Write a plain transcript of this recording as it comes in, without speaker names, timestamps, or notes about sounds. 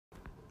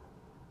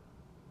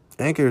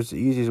Anchor is the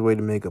easiest way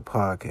to make a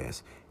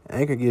podcast.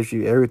 Anchor gives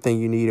you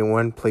everything you need in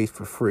one place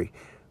for free,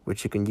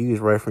 which you can use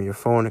right from your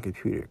phone and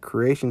computer.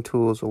 Creation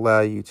tools allow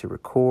you to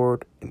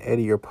record and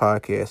edit your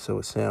podcast so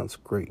it sounds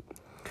great.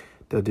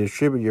 They'll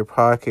distribute your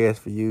podcast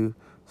for you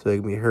so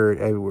it can be heard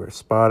everywhere: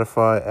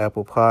 Spotify,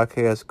 Apple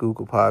Podcasts,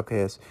 Google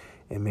Podcasts,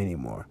 and many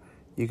more.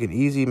 You can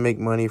easily make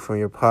money from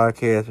your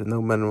podcast with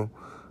no minimum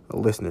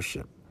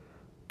listenership.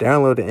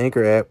 Download the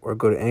Anchor app or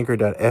go to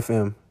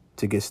anchor.fm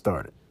to get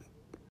started.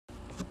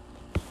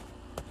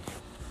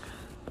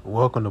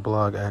 Welcome to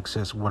Blog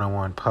Access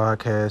 101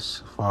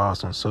 Podcast. Follow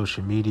us on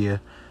social media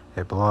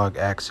at Blog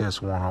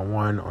Access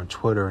 101 on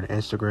Twitter and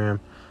Instagram.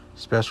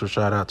 Special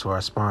shout out to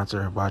our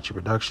sponsor, Hibachi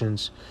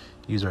Productions.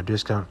 Use our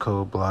discount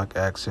code Blog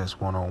Access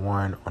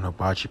 101 on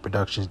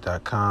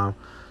hibachiproductions.com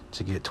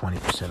to get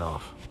 20%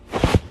 off.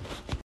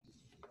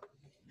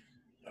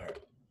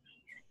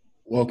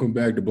 Welcome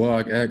back to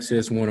Blog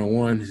Access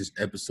 101. This is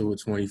episode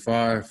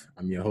 25.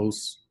 I'm your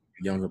host,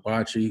 Young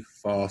Hibachi.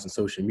 Follow us on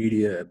social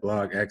media at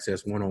Blog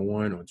Access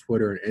 101 on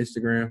Twitter and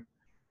Instagram.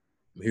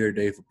 I'm here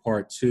today for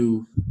part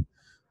 2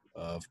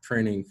 of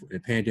training in the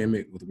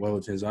pandemic with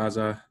Wellington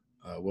Zaza.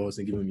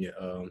 Wellington, give me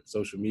your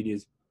social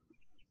medias.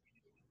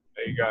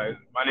 Hey guys,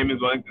 my name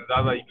is Wellington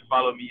Zaza. You can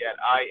follow me at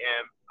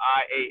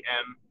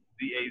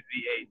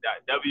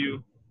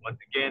IamZaza.w. Once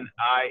again,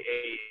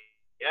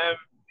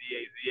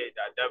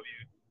 IamZaza.w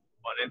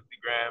on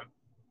Instagram.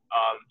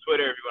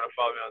 Twitter, if you want to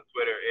follow me on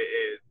Twitter, it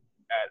is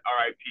at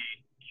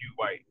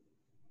RIPQWhite.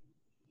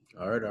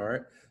 All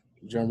right.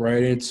 Jump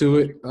right into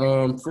it.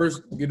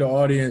 First, give the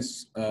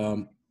audience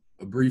a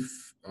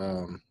brief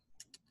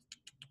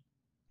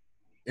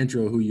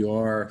intro of who you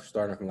are,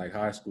 starting from like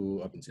high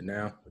school up until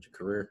now, with your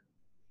career.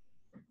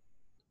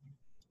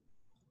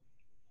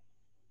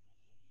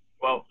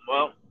 Well,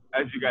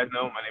 as you guys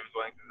know, my name is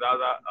Wellington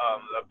Zaza.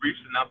 A brief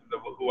synopsis of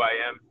who I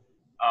am.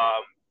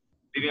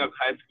 Leading up to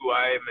high school,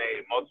 I am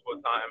a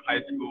multiple-time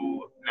high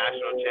school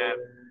national champ,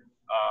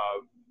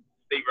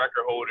 state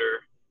record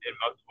holder in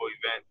multiple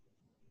events,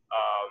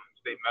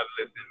 state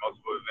medalist in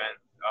multiple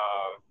events,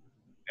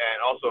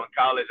 and also in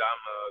college,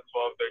 I'm a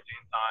 12,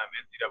 13-time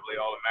NCAA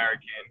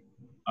All-American,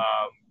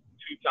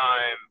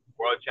 2-time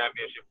World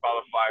Championship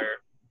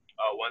qualifier,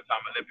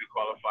 1-time Olympic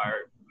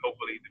qualifier,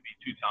 hopefully to be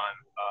 2 times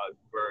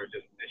for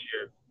just this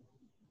year.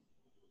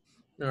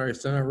 All right,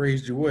 son, I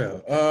raised you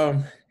well.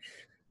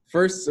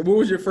 First, what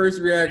was your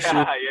first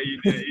reaction? Yeah, you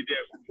did.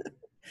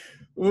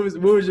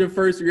 What was your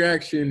first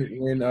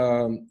reaction when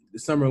the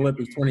Summer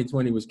Olympics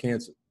 2020 was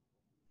canceled?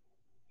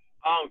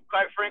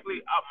 Quite frankly,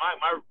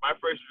 my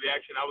first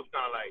reaction, I was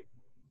kind of like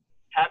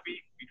happy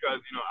because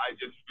I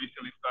just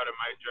recently started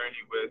my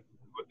journey with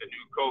the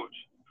new coach.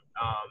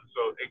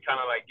 So it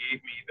kind of like gave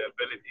me the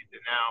ability to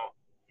now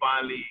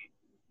finally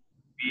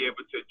be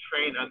able to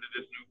train under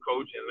this new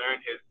coach and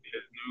learn his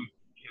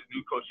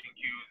new coaching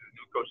cues, his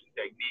new coaching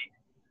techniques,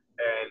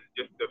 and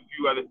just a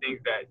few other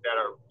things that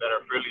are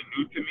fairly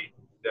new to me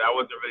that I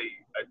wasn't really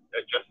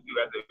adjusted to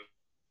as of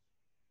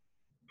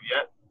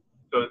yet.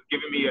 So it's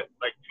giving me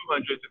like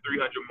 200 to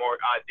 300 more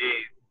odd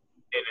days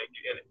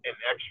in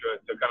extra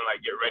to kind of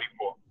like get ready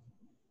for.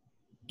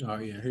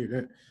 Oh yeah, I hear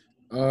that.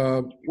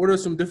 What are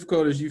some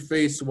difficulties you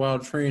faced while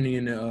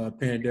training in the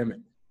pandemic?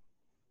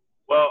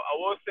 Well, I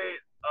will say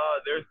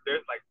there's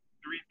like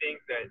 3 things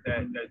that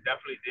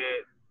definitely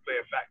did play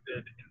a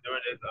factor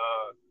during this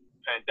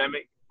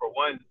pandemic. For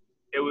one,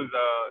 it was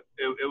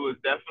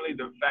definitely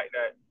the fact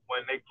that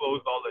when they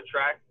closed all the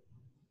tracks,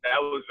 that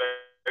was very,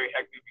 very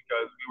hectic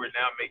because we were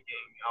now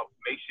making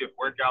makeshift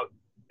workouts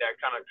that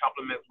kind of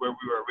complements where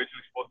we were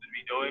originally supposed to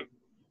be doing.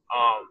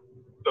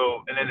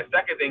 And then the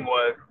second thing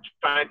was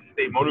trying to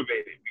stay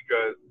motivated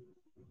because,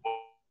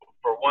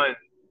 for one,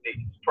 they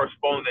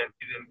postponed that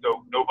season,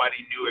 so nobody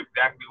knew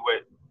exactly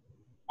what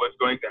was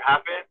going to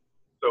happen.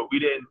 So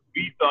we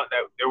thought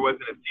that there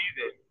wasn't a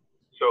season.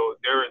 So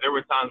there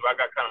were times where I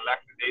got kind of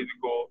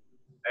lackadaisical,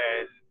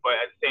 but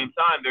at the same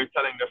time they're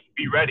telling us to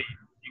be ready.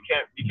 You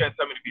can't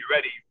tell me to be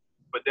ready,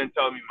 but then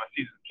tell me my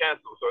season's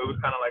canceled. So it was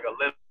kind of like a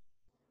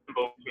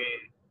limbo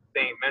between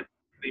staying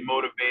mentally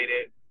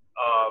motivated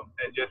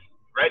and just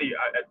ready.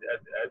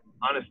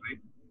 Honestly.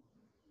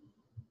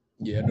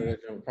 Yeah, I know that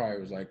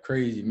probably was like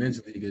crazy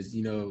mentally because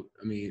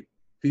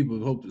people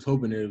was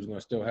hoping that it was going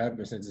to still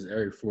happen since it's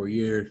every 4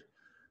 years.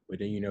 But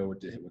then, with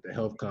the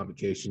health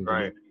complications,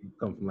 right,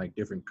 come from like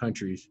different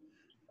countries,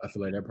 I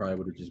feel like that probably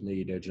would have just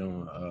made that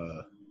joint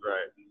right,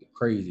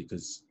 crazy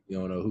because you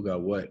don't know who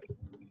got what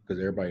because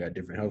everybody got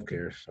different health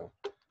care. So,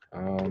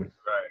 right,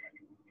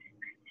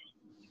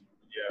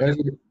 yeah.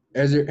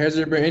 Has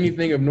there been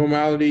anything of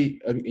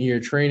normality in your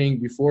training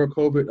before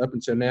COVID up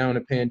until now in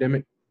the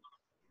pandemic?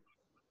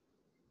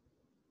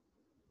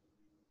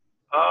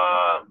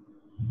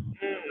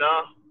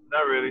 No,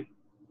 not really.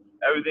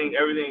 Everything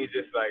is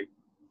just like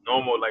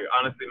normal. Like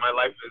honestly, my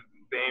life is the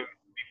same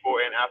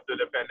before and after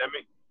the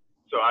pandemic,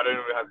 so I don't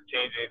even have to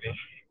change anything.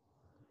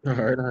 All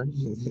right.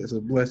 That's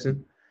a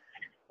blessing.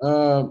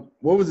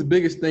 What was the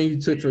biggest thing you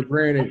took for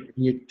granted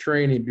in your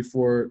training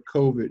before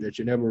COVID that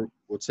you never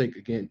will take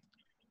again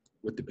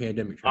with the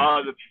pandemic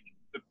training?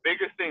 the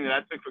biggest thing that I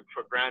took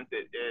for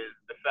granted is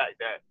the fact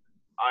that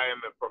I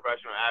am a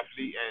professional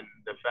athlete and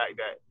the fact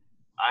that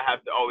I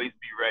have to always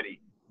be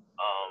ready.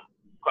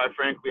 Quite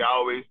frankly, I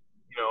always,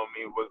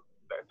 was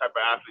that type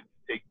of athlete to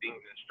take things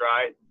in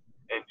stride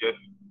and just,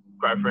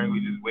 quite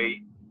frankly, just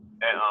wait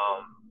and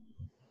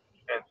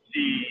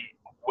see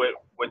what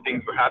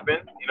things will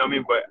happen. You know what I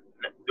mean? But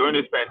during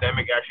this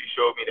pandemic, it actually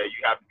showed me that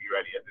you have to be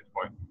ready at this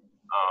point.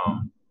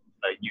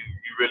 Like you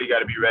really got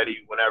to be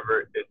ready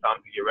whenever it's time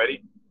to get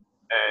ready.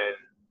 And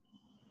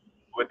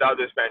without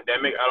this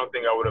pandemic, I don't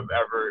think I would have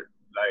ever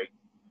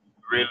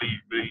really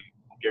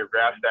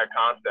grasped that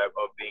concept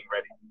of being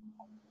ready.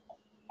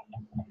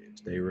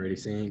 Stay ready,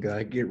 saying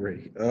God, get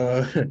ready.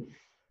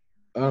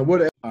 What? All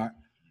right.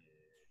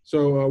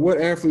 So, what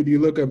athlete do you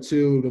look up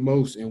to the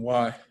most, and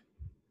why?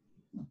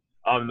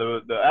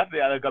 The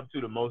athlete I look up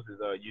to the most is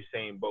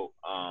Usain Bolt.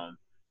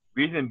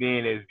 Reason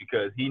being is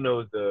because he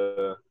knows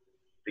the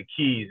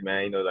keys,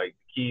 man. Like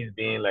the keys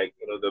being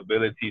the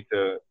ability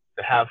to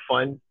have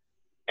fun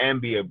and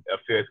be a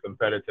fierce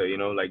competitor.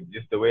 Like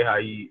just the way how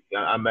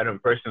I met him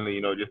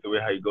personally. Just the way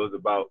how he goes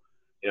about,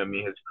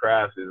 his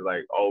craft is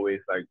always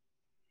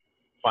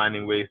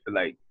finding ways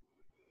to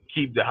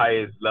keep the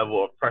highest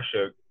level of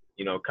pressure.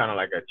 Kind of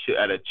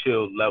at a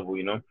chilled level.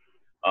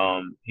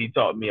 He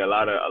taught me a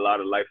lot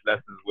of life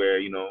lessons where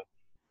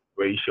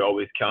where you should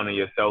always count on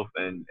yourself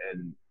and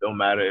don't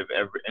matter if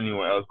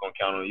anyone else gonna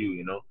count on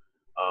you.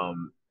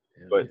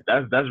 But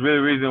that's really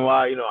the reason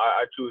why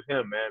I choose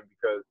him, man,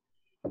 because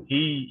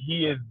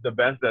he is the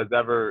best that's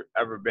ever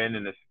been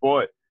in the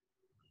sport.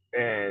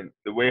 And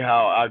the way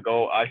how I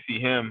see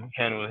him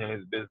handling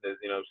his business,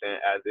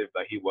 as if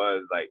he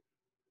was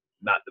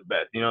not the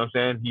best. You know what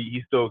I'm saying?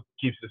 He still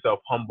keeps himself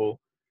humble,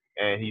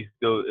 and he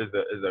still is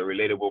a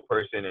relatable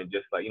person and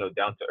just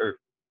down to earth.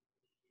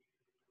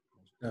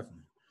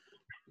 Definitely.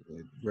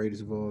 The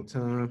greatest of all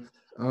time.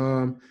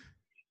 Do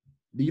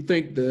you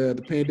think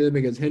the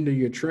pandemic has hindered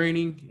your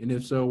training, and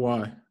if so,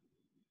 why?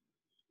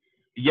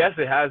 Yes,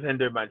 it has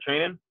hindered my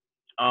training.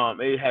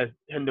 It has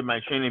hindered my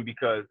training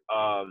because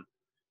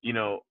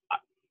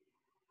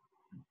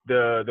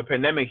the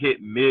pandemic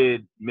hit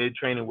mid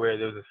training where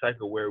there was a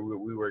cycle where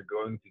we were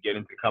going to get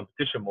into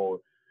competition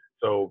mode.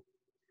 So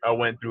I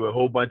went through a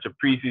whole bunch of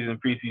preseason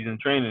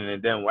training,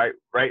 and then right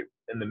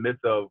in the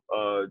midst of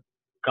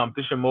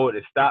competition mode,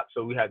 it stopped.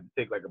 So we had to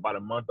take about a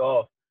month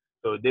off.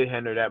 So it did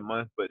hinder that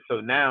month. But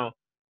so now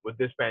with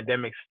this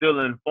pandemic still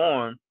in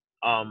form,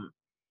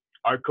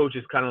 our coach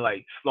is kind of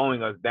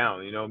slowing us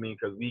down. You know what I mean?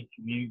 Because we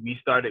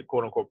started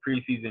quote unquote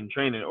preseason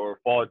training or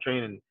fall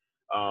training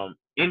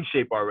in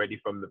shape already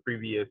from the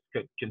previous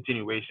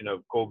continuation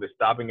of COVID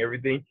stopping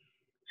everything.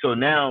 So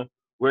now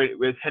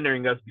it's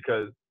hindering us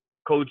because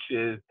coach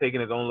is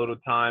taking his own little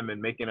time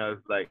and making us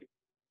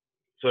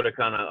sort of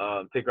kind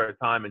of take our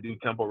time and do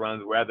tempo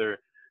runs rather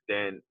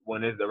than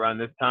when it's around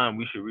this time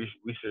we should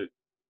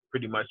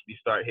pretty much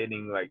start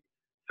hitting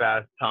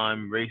fast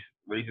time races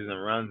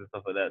and runs and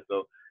stuff like that.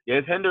 So yeah,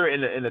 it's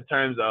hindering in the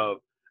terms of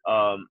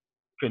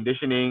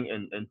conditioning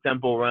and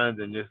tempo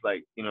runs and just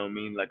a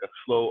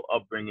slow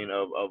upbringing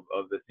of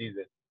the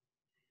season.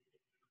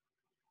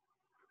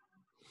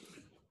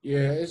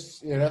 Yeah,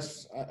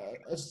 that's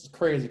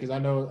crazy because I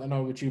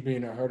know with you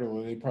being a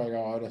hurdler, they probably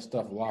got all that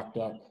stuff locked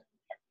up.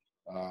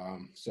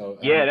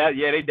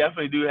 They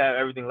definitely do have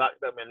everything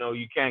locked up. And no,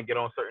 you cannot get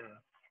on certain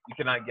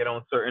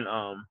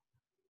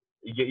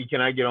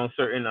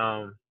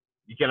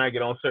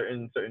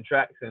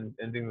tracks and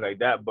things like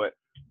that. But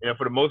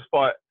for the most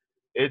part,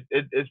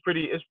 it's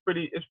pretty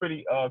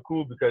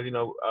cool because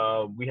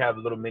we have a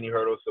little mini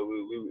hurdle, so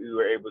we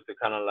were able to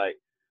kind of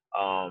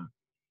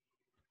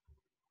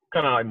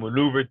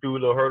maneuver through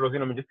the hurdles,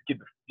 just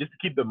to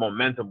keep the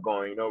momentum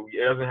going. It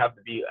doesn't have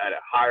to be at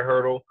a high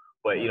hurdle,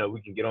 but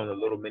we can get on the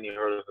little mini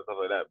hurdles and stuff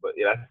like that. But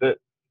yeah, that's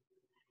it.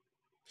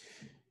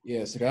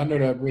 Yeah, so I know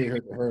that really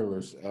hurt the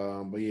hurdlers.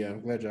 But yeah,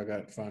 I'm glad y'all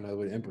got to find out a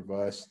way to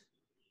improvise.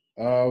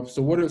 So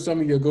what are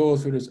some of your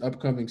goals for this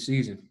upcoming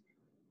season?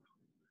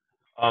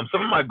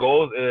 Some of my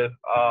goals is,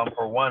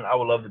 for one, I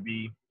would love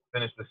to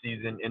finish the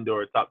season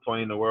indoor top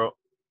 20 in the world.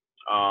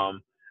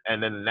 And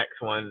then the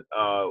next one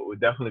would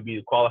definitely be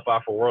to qualify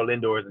for World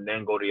Indoors and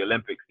then go to the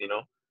Olympics,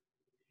 The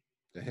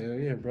hell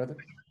yeah, brother.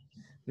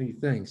 What do you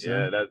think, son?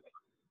 Yeah, that's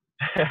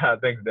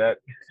thanks, Dad.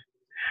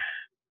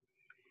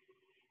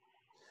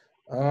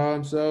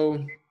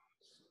 So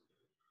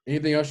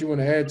anything else you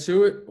want to add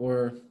to it,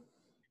 or?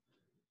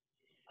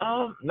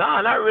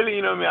 No, not really.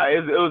 It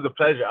was a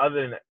pleasure.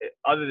 Other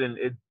than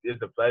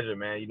it's a pleasure,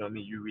 man.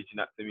 You reaching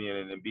out to me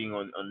and being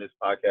on this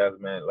podcast,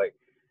 man.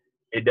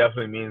 It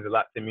definitely means a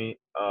lot to me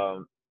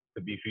to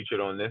be featured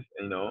on this.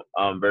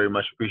 I'm very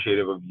much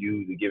appreciative of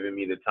you giving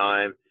me the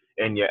time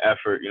and your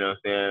effort.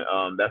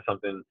 That's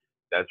something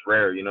that's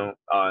rare.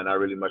 And I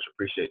really much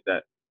appreciate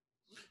that.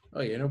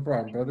 Oh yeah, no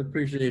problem, brother.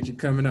 Appreciate you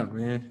coming up,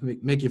 man.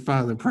 Make your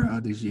father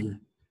proud this year.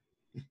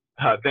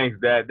 Thanks,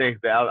 Dad. I'm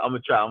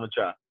gonna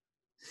try.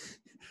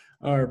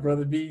 All right,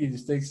 brother B, you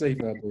stay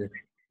safe out there.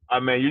 All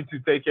right, man. You too.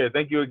 Take care.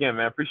 Thank you again,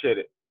 man. Appreciate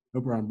it.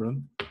 No problem,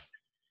 brother.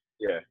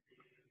 Yeah.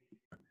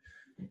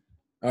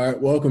 All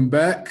right, welcome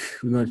back.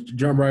 We're going to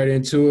jump right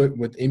into it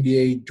with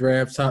NBA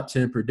draft top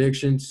 10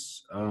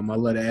 predictions. I'll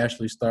let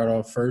Ashley start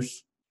off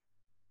first.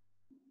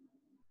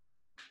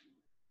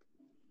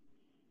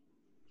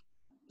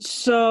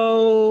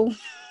 So,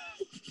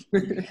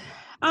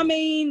 I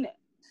mean,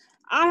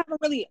 I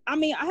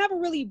haven't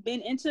really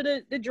been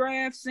into the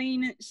draft,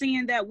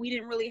 seeing that we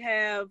didn't really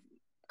have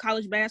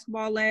college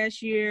basketball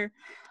last year,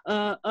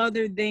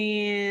 other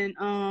than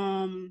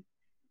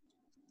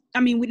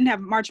we didn't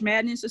have March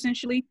Madness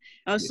essentially,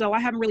 so I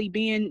haven't really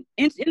been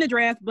in the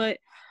draft. But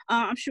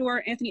I'm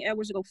sure Anthony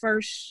Edwards will go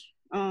first,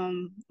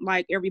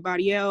 like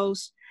everybody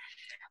else.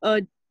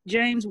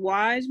 James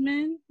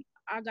Wiseman,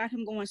 I got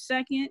him going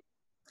second.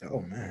 Oh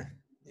man,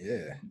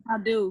 yeah, I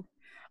do.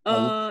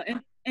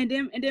 And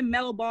then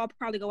Melo Ball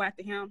probably go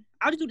after him.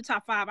 I'll just do the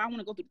top 5. I want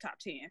to go through the top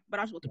 10, but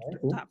I'll just go through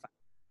the top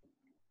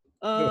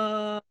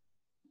 5.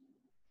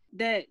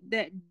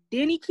 That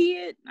Denny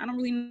kid, I don't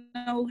really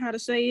know how to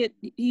say it.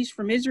 He's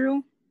from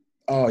Israel.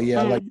 Oh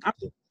yeah,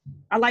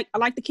 I like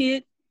the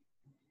kid.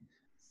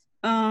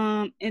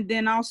 And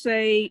then I'll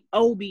say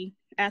Obi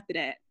after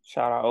that.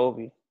 Shout out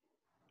Obi.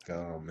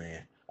 Oh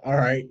man. All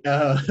right.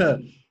 All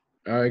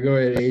right, go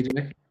ahead,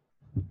 AJ.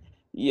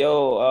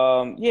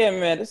 Yo, yeah,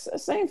 man, it's the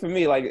same for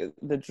me. Like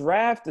the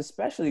draft,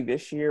 especially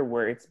this year,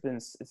 where it's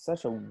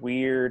such a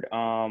weird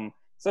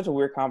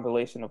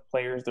compilation of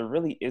players. There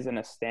really isn't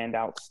a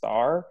standout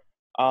star.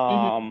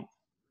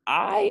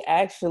 I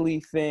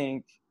actually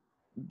think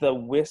the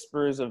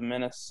whispers of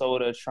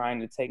Minnesota trying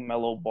to take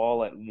Melo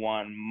Ball at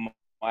 1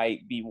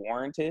 might be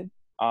warranted.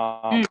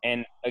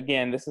 And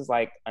again, this is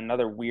like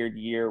another weird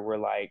year where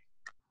like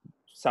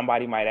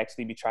somebody might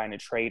actually be trying to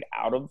trade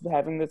out of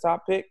having the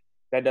top pick.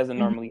 That doesn't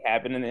normally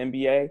happen in the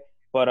NBA.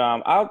 But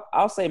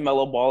I'll say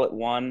Melo Ball at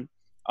 1.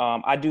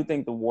 I do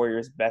think the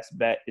Warriors' best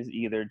bet is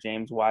either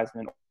James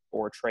Wiseman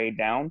or trade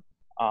down.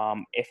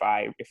 If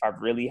I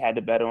really had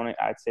to bet on it,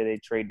 I'd say they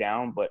trade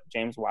down. But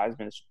James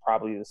Wiseman is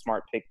probably the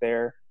smart pick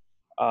there.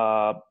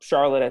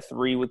 Charlotte at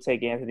 3 would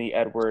take Anthony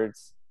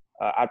Edwards.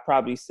 I'd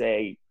probably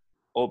say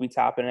Obi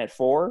Toppin at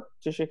 4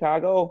 to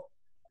Chicago.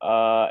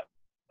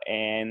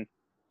 And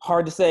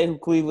hard to say who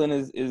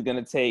Cleveland is going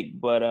to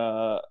take, but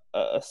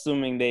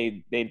assuming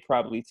they'd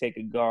probably take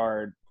a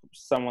guard,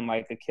 someone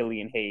like a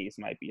Killian Hayes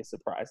might be a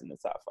surprise in the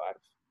top 5.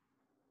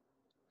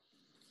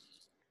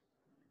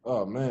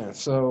 Oh man,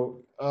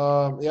 so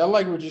I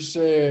like what you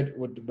said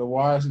with the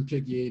Wiseman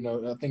pick.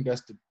 I think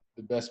that's the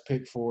best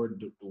pick for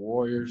the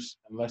Warriors,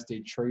 unless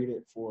they trade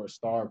it for a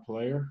star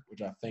player,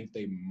 which I think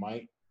they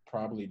might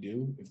probably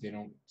do if they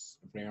don't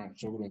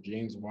show on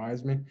James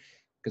Wiseman.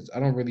 Because I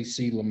don't really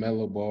see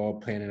LaMelo Ball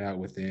panning out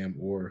with them,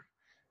 or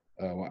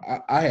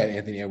I had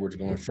Anthony Edwards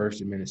going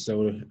first in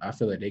Minnesota. I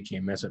feel like they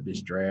can't mess up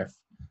this draft.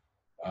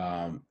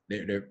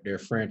 Their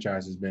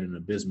franchise has been an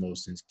abysmal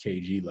since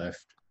KG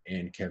left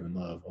and Kevin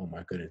Love. Oh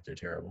my goodness, they're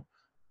terrible.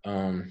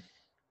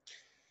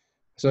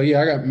 So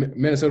yeah, I got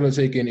Minnesota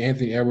taking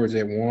Anthony Edwards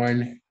at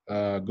 1.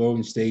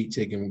 Golden State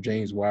taking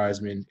James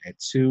Wiseman at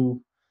 2.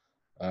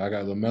 I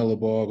got LaMelo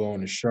Ball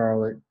going to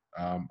Charlotte.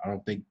 I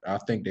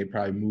think they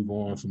probably move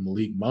on from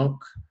Malik Monk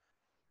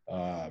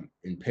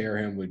and pair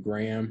him with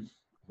Graham,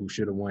 who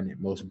should have won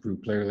Most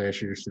Improved Player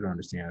last year. Still don't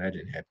understand how that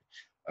didn't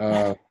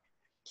happen.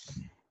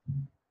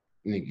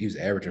 I think he was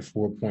averaging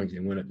 4 points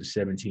and went up to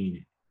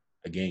 17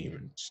 a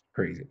game. It's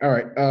crazy. All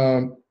right.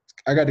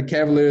 I got the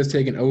Cavaliers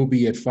taking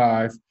Obi at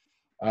 5.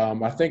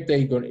 I think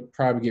they're going to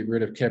probably get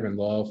rid of Kevin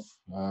Love.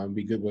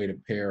 Be a good way to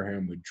pair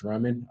him with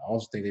Drummond. I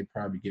also think they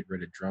probably get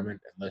rid of Drummond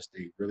unless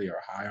they really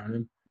are high on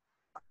him.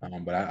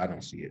 But I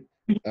don't see it.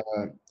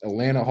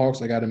 Atlanta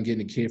Hawks, I got him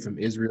getting a kid from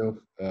Israel,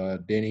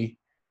 Denny.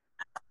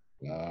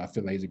 I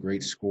feel like he's a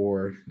great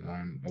scorer.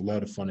 I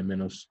love the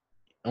fundamentals.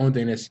 The only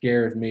thing that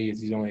scares me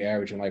is he's only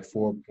averaging like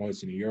 4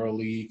 points in the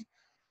EuroLeague.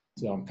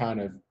 So I'm kind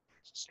of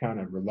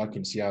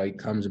reluctant to see how he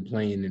comes and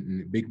playing in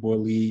the big boy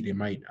league.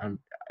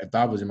 If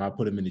I was him, I'd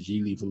put him in the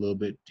G League for a little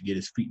bit to get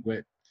his feet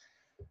wet.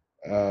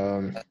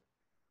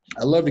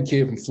 I love the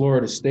kid from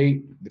Florida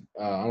State.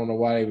 I don't know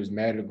why they was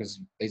mad because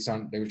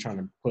they were trying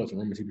to put up some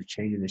rumors he was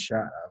changing his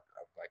shot. I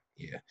was like,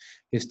 yeah,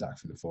 his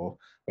stock's going to fall.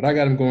 But I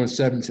got him going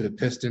 7 to the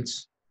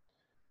Pistons.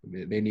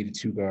 They needed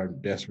 2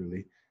 guard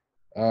desperately.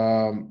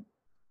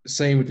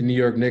 Same with the New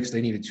York Knicks.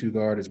 They needed 2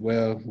 guard as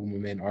well. When we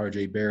made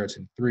R.J. Barrett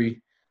in 3.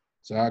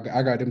 So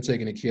I got them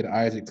taking a kid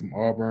Isaac from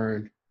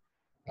Auburn.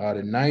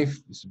 The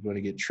 9th, this is going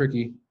to get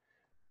tricky.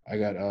 I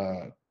got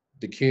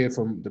the kid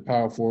from the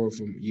power forward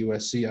from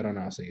USC. I don't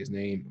know how to say his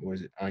name. Or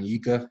is it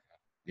Onyeka?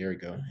 There we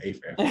go.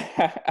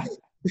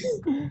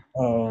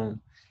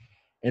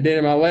 And then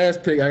in my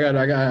last pick, I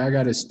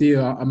got a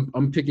steal.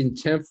 I'm picking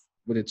 10th.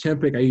 With a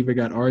 10th pick, I either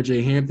got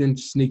R.J. Hampton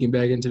sneaking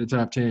back into the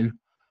top 10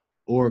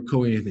 or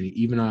Cole Anthony,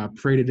 even though I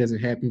pray that doesn't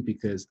happen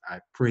because I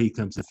pray he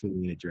comes to Philly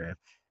in the draft.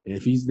 And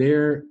if he's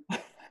there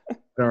at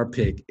our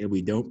pick and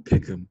we don't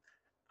pick him,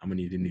 I'm going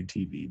to need a new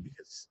TV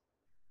because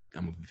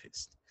I'm going to be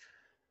pissed.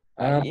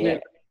 Yeah.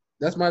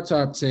 That's my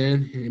top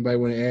 10. Anybody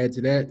want to add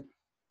to that?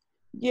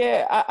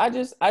 Yeah, I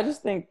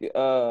just think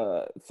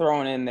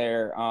throwing in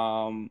there,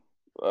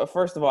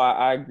 First of all,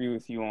 I agree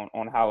with you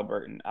on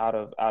Halliburton out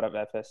of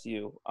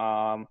FSU.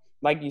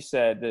 Like you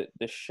said,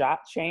 the shot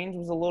change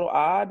was a little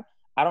odd.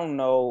 I don't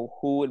know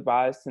who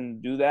advised him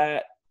to do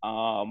that,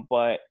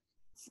 but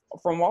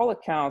from all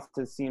accounts,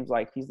 it seems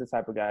like he's the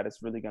type of guy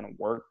that's really going to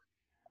work.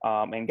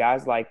 And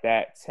guys like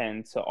that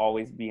tend to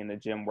always be in the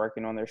gym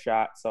working on their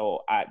shot.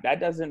 So that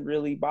doesn't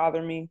really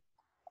bother me.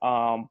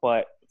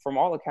 But from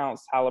all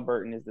accounts,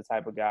 Halliburton is the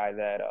type of guy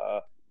that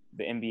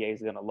the NBA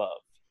is going to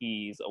love.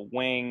 He's a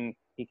wing.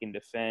 He can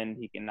defend.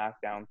 He can knock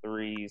down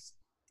threes.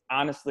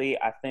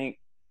 Honestly, I think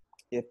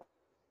if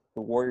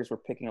the Warriors were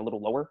picking a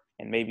little lower,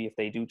 and maybe if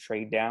they do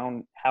trade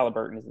down,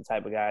 Halliburton is the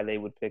type of guy they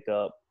would pick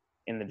up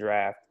in the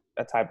draft,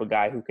 a type of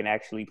guy who can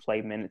actually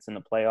play minutes in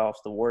the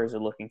playoffs. The Warriors are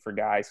looking for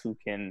guys who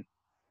can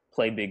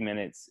play big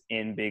minutes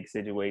in big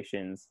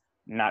situations.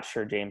 Not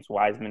sure James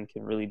Wiseman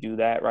can really do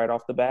that right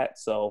off the bat.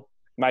 So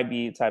might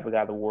be the type of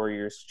guy the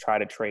Warriors try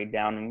to trade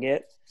down and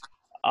get.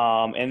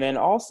 And then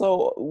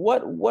also,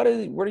 what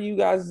are you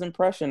guys'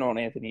 impression on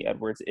Anthony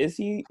Edwards? Is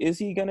he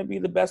going to be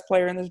the best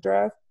player in this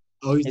draft?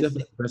 Oh, he's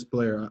definitely the best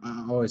player.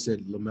 I always said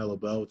LaMelo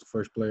Ball was the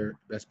first player,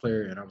 best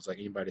player, and I was like,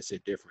 anybody that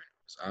said different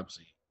was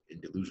obviously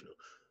delusional.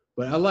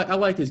 But I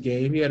like his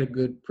game. He had a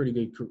pretty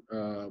good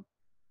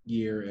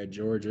year at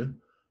Georgia.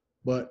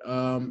 But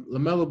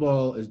LaMelo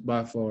Ball is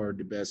by far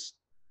the best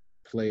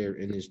player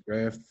in this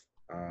draft.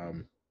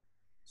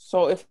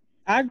 So if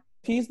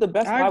he's the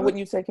best, why wouldn't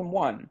you take him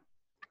one?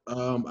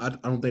 I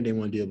don't think they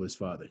want to deal with his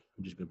father.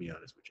 I'm just gonna be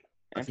honest with you.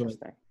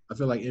 Interesting. I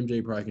feel like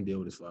MJ probably can deal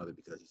with his father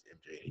because he's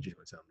MJ, and he's just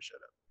gonna tell him to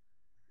shut up.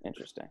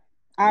 Interesting.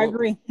 I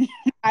agree.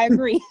 I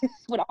agree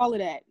with all of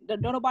that.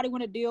 Don't nobody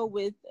want to deal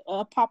with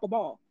Papa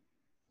Ball.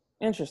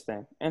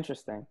 Interesting.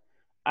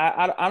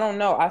 I don't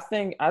know. I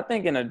think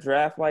in a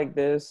draft like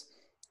this,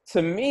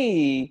 to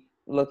me,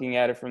 looking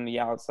at it from the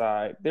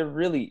outside, there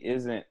really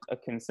isn't a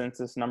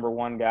consensus number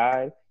one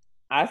guy.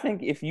 I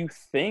think if you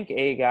think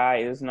a guy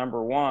is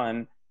number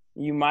one,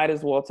 you might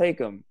as well take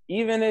him.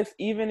 Even if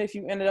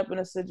you ended up in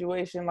a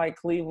situation like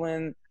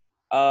Cleveland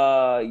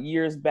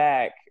years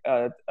back,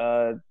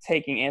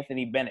 taking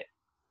Anthony Bennett.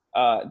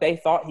 They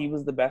thought he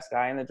was the best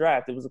guy in the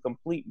draft. It was a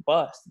complete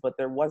bust, but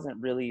there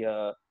wasn't really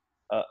a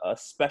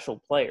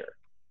special player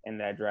in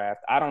that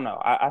draft. I don't know.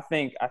 I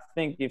think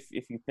if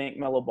you think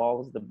Melo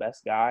Ball is the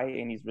best guy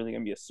and he's really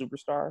gonna be a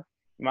superstar,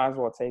 you might as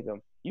well take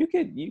him. You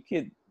could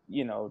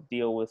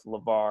deal with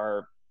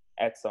LeVar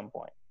at some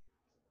point.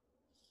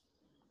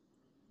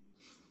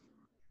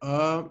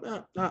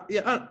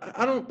 Yeah,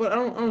 I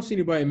don't see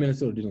anybody in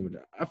Minnesota dealing with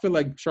that. I feel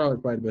like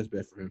Charlotte's probably the best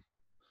bet for him.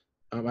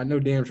 I know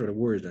damn sure the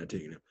Warriors not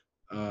taking him.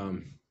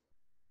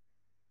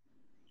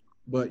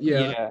 But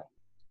yeah.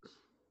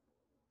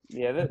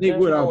 There's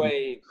no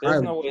way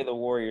the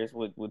Warriors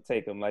would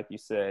take him, like you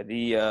said.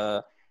 They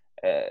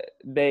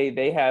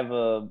have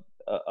a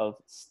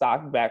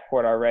stock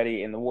backcourt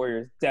already, and the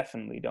Warriors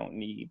definitely don't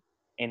need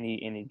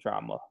any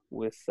drama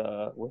with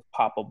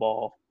Papa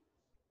Ball.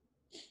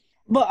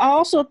 But I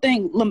also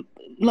think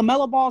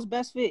LaMelo Ball's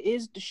best fit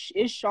is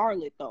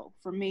Charlotte, though,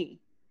 for me.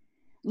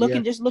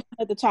 Just looking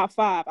at the top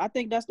five, I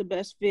think that's the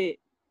best fit.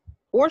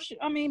 Or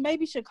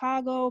maybe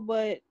Chicago,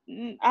 but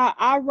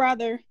I'd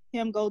rather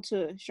him go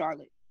to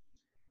Charlotte.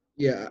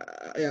 Yeah,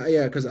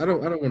 because I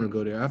don't want to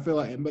go there. I feel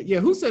like, but yeah,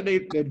 who said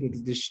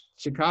the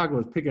Chicago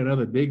is picking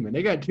another big man?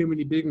 They got too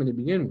many big men to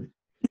begin with.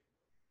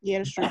 Yeah,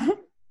 that's true.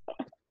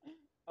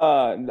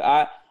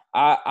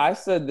 I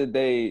said that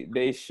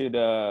they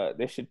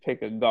should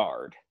pick a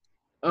guard.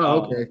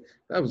 Oh, okay.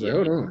 That was like,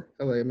 hold on.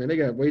 I was like, man, they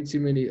got way too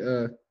many.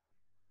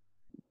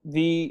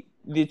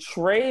 The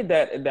trade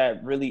that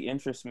really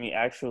interests me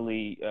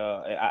actually,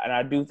 and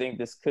I do think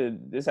this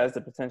has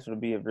the potential to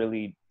be a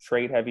really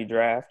trade heavy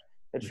draft.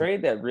 The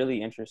trade that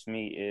really interests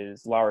me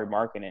is Lauri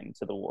Markkanen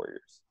to the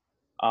Warriors.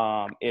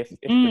 If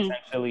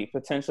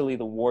potentially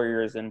the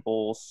Warriors and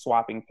Bulls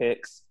swapping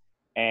picks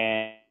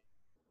and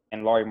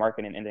Lauri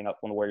Markkanen ending up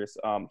on the Warriors,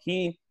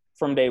 he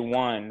from day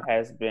one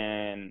has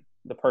been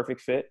the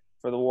perfect fit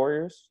for the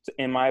Warriors,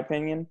 in my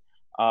opinion.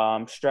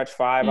 Stretch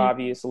five,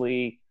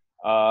 obviously.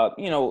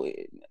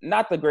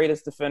 Not the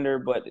greatest defender,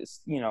 but he's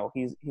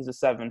a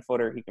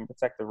 7-footer. He can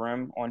protect the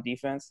rim on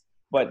defense,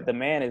 but the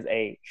man is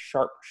a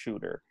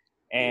sharpshooter.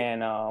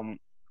 And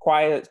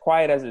quiet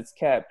as it's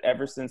kept,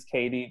 ever since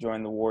KD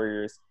joined the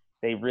Warriors,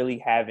 they really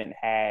haven't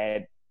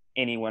had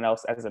anyone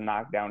else as a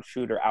knockdown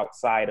shooter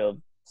outside of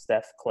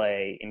Steph,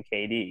 Clay, and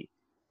KD.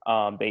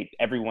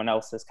 Everyone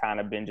else has kind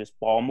of been just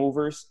ball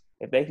movers.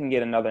 If they can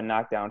get another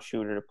knockdown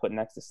shooter to put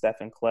next to Steph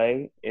and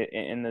Clay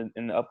in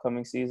the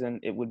upcoming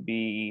season, it would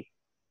be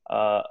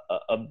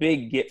a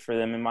big get for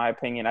them, in my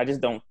opinion. I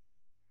just don't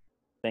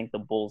think the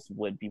Bulls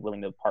would be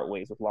willing to part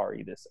ways with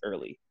Lauri this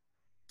early.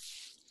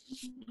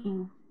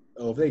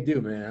 Oh, if they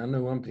do, man, I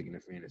know I'm picking a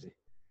fantasy.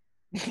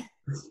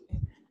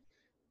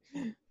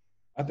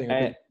 I think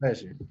I'm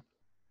passion.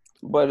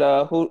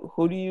 But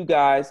who do you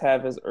guys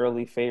have as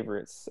early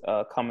favorites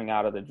coming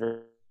out of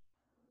the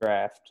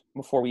draft?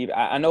 Before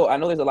I know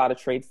there's a lot of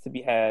trades to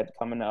be had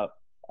coming up.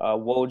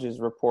 Woj is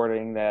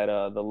reporting that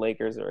the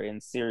Lakers are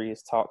in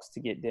serious talks to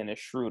get Dennis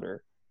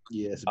Schroeder.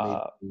 Yes,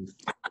 but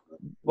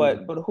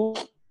who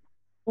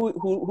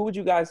would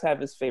you guys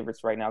have as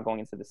favorites right now going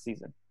into the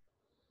season?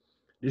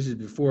 This is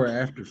before or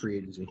after free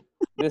agency?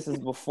 This is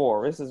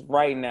before. This is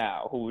right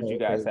now. Who would you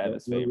guys have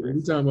as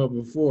favorites? We're talking about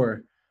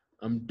before.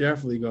 I'm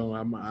definitely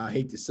going. I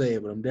hate to say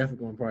it, but I'm definitely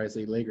going to probably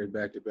say Lakers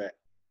back to back.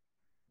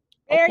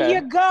 There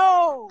you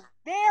go.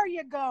 There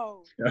you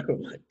go. Oh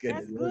my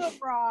goodness. That's good,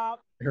 Rob.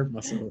 I hurt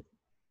myself.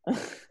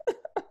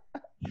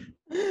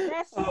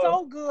 That's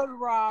so good,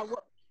 Rob.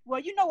 Well,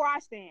 you know where I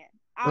stand.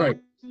 I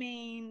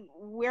mean,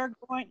 we're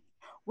going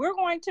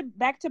to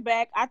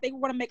back. I think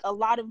we're going to make a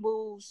lot of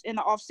moves in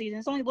the offseason.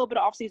 It's only a little bit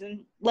of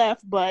offseason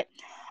left, but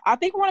I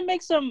think we're going to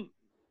make some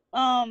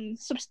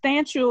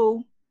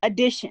substantial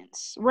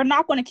additions. We're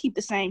not going to keep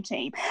the same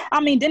team.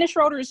 I mean, Dennis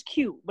Schroeder is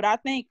cute, but I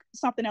think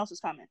something else is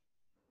coming.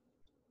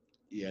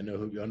 Yeah, I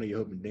know you're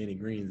hoping Danny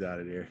Green's out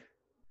of there.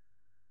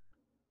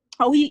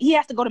 Oh, he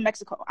has to go to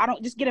Mexico. I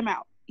don't just get him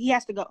out. He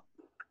has to go.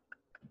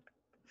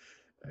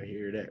 I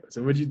hear that.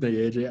 So what do you think,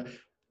 AJ?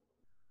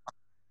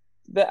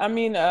 I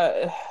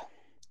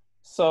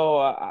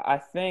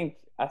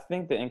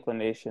think the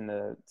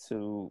inclination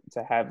to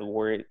have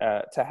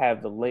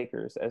the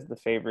Lakers as the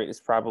favorite is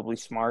probably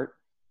smart.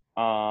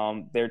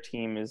 Their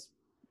team is,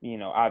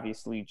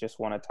 obviously just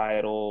won a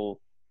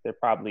title. They're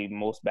probably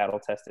most battle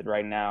tested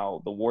right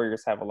now. The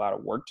Warriors have a lot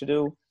of work to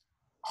do.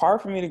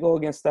 Hard for me to go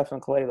against Steph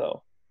and Clay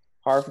though.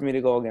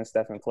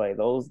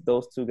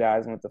 Those two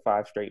guys went to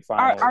 5 straight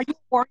finals. Are you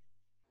Warriors?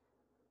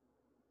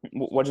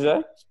 What'd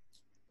you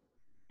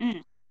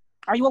say?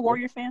 Are you a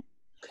Warriors fan?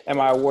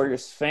 Am I a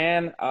Warriors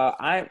fan?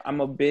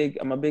 I'm a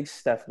big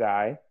Steph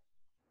guy.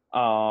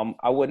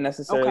 I wouldn't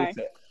necessarily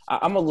say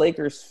I'm a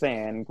Lakers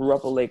fan. Grew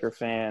up a Laker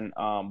fan,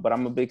 but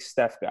I'm a big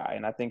Steph guy,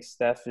 and I think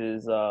Steph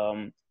is,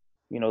 the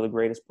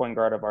greatest point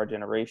guard of our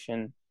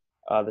generation,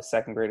 the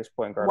second greatest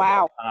point guard of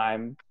all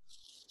time.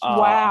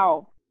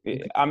 Wow.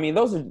 I mean,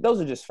 those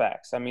are just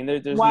facts. I mean,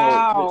 there's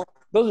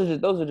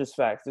those are just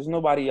facts. There's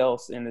nobody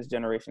else in this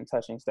generation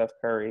touching Steph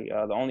Curry.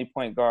 The only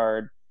point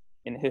guard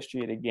in the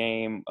history of the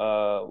game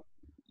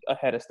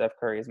ahead of Steph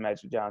Curry is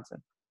Magic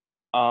Johnson.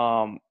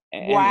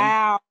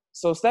 Wow.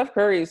 So Steph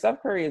Curry is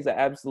an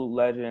absolute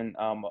legend,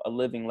 a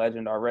living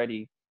legend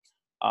already.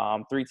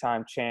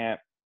 3-time champ,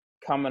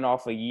 coming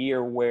off a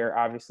year where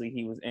obviously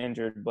he was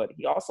injured, but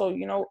he also,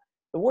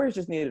 the Warriors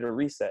just needed a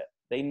reset.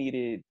 They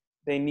needed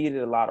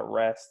a lot of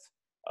rest.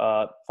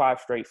 5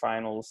 straight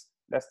finals.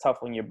 That's tough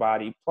on your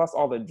body. Plus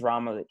all the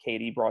drama that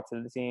KD brought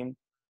to the team.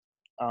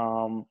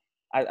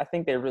 I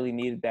think they really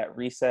needed that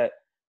reset.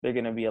 They're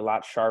going to be a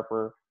lot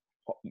sharper.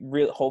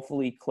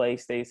 Hopefully Clay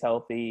stays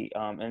healthy.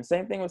 And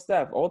same thing with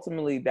Steph.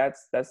 Ultimately,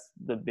 that's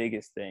the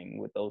biggest thing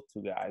with those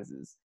two guys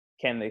is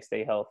can they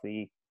stay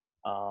healthy?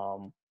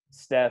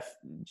 Steph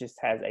just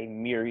has a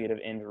myriad of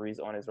injuries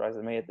on his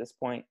resume at this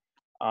point.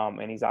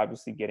 And he's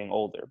obviously getting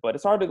older. But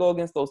it's hard to go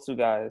against those two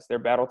guys. They're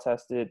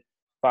battle-tested,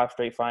 5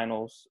 straight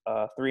finals,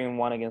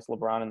 3-1 against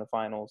LeBron in the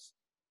finals.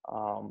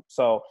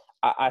 So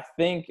I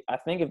think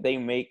if they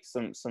make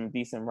some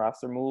decent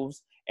roster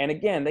moves, and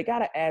again, they got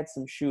to add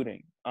some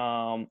shooting.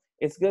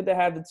 It's good to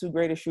have the 2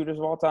 greatest shooters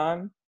of all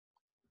time,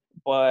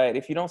 but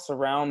if you don't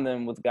surround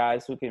them with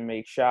guys who can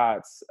make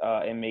shots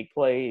and make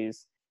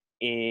plays,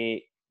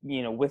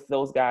 with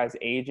those guys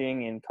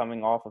aging and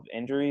coming off of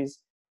injuries,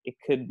 it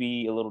could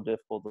be a little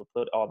difficult to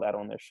put all that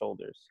on their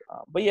shoulders.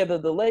 But yeah,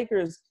 the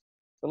Lakers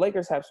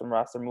have some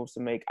roster moves to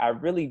make. I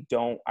really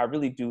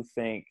do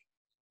think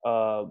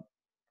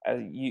as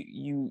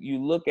you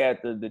look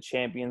at the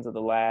champions of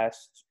the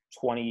last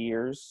 20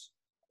 years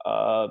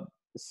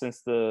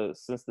since the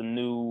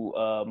new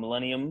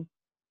millennium,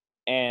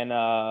 and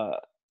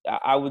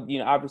I would,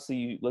 obviously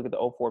you look at the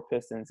 2004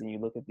 Pistons and you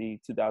look at the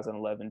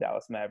 2011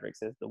 Dallas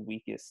Mavericks as the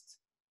weakest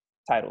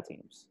title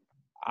teams.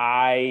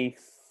 I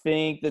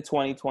think the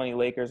 2020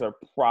 Lakers are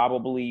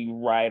probably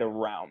right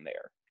around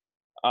there.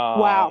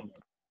 Wow.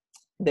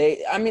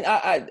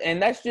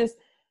 And that's just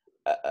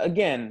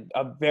again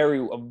a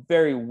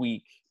very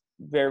weak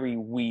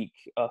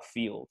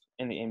field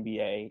in the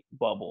NBA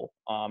bubble.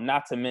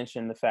 Not to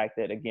mention the fact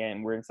that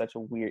again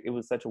it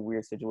was such a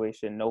weird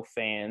situation. No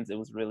fans. It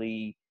was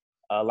really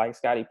like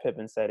Scottie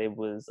Pippen said. It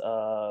was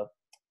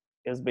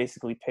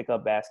basically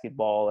pickup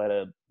basketball at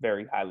a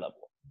very high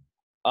level.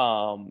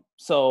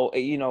 So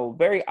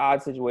very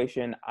odd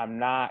situation. I'm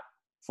not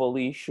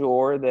fully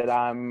sure that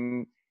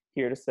I'm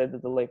here to say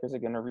that the Lakers are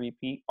going to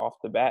repeat off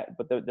the bat,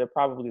 but they're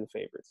probably the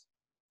favorites.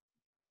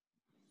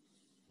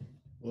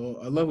 Well,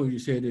 I love what you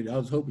said. I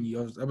was hoping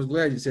I was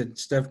glad you said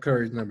Steph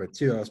Curry's number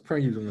 2. I was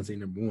praying you was going to say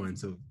number 1.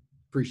 So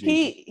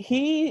appreciate it.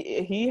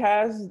 He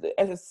has.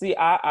 See,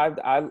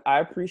 I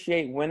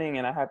appreciate winning,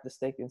 and I have to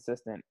stay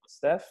consistent.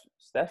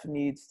 Steph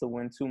needs to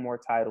win 2 more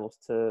titles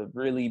to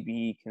really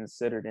be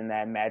considered in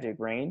that Magic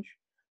range.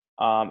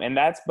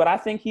 But I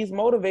think he's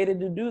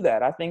motivated to do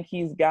that. I think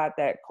he's got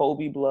that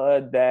Kobe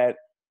blood, that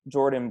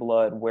Jordan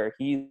blood, where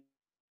he's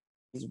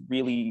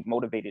really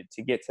motivated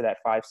to get to that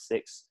 5,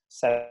 6,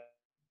 7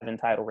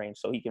 title range,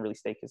 so he can really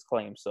stake his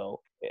claim.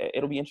 So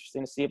it'll be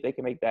interesting to see if they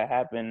can make that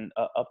happen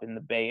up in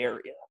the Bay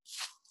Area.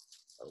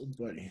 Oh,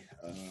 buddy.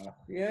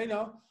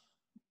 Yeah,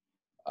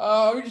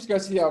 we just got to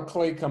see how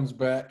Clay comes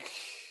back.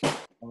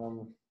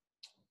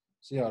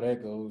 See how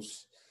that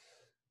goes.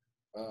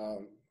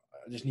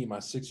 I just need my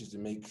Sixers to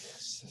make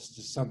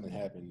just something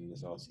happen in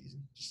this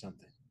offseason. Just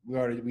something.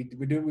 We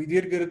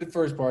did good at the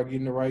first part,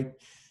 getting the right.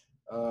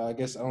 I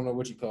guess I don't know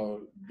what you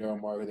call Daryl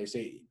Morey. They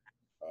say,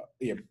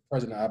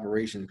 president of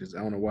operations, because I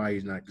don't know why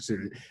he's not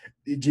considered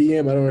the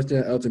GM. I don't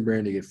understand Elton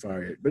Brand to get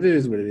fired, but it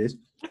is what it is.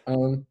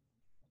 Good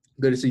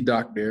to see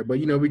Doc there, but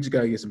we just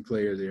gotta get some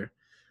players there.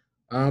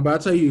 But I'll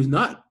tell you, who's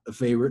not a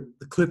favorite: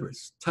 the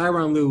Clippers.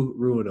 Tyronn Lue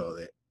ruined all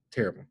that.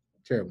 Terrible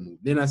move.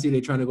 Then I see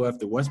they trying to go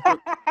after Westbrook.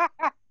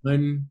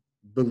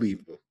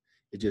 Unbelievable.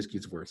 It just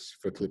gets worse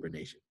for Clipper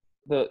Nation.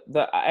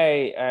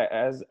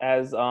 As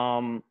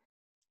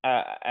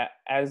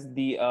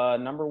the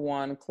number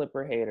one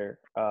Clipper hater,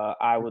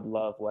 I would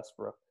love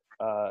Westbrook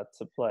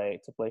to play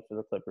for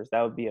the Clippers.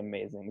 That would be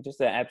amazing.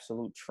 Just an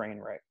absolute train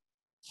wreck.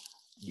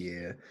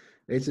 Yeah,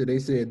 they said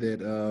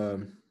that.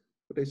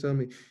 What they told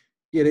me?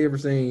 Yeah, they were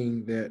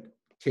saying that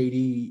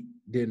KD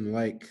didn't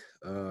like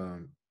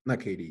not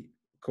KD.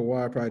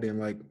 Kawhi probably didn't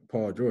like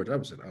Paul George. I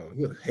was saying, oh,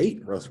 he'll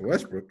hate Russell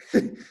Westbrook.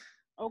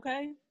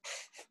 Okay.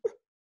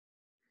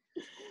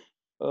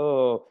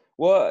 Oh,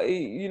 well,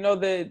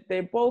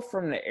 they're both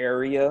from the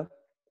area,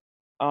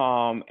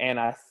 and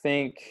I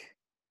think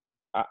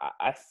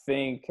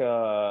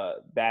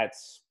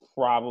that's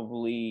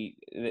probably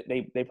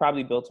they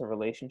probably built a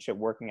relationship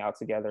working out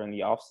together in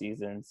the off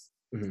seasons.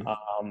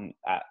 Mm-hmm.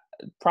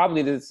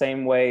 Probably the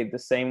same way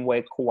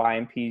Kawhi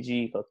and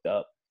PG hooked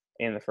up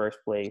in the first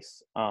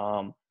place.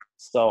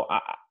 So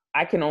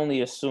I can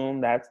only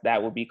assume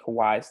that would be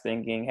Kawhi's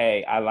thinking,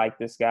 hey, I like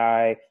this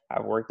guy.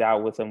 I've worked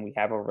out with him. We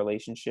have a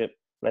relationship.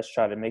 Let's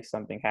try to make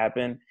something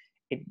happen.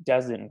 It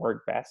doesn't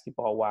work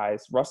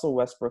basketball-wise. Russell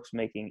Westbrook's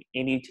making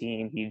any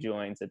team he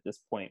joins at this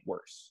point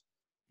worse.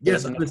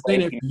 Yes, I've been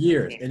saying it for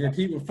years. And then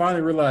people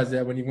finally realized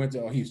that when he went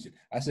to Houston.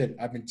 I said,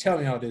 I've been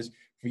telling y'all this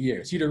for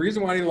years. See, the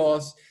reason why he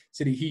lost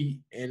to the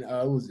Heat, and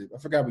what was it? I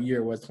forgot what year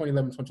it was,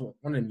 2011, 2012,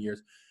 one of them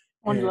years.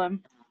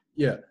 2011.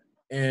 Yeah.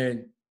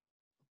 And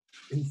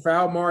he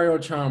fouled Mario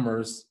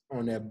Chalmers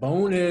on that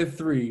bonehead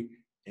three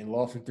and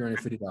lost him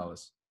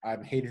 $350.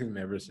 I've hated him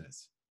ever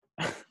since.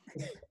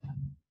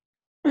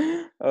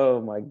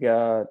 Oh my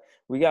God.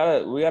 We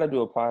gotta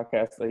do a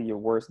podcast of your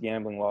worst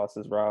gambling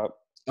losses, Rob.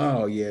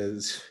 Oh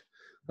yes.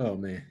 Oh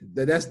man.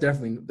 That's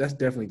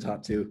definitely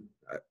top two.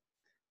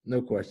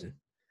 No question.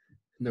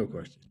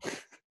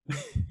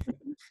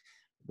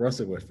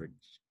 Russell Westbrook.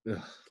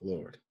 Ugh,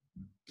 Lord.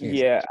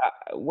 Yeah,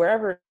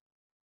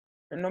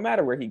 no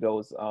matter where he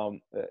goes,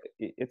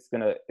 it's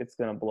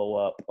gonna blow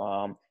up.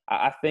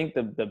 I think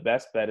the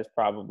best bet is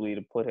probably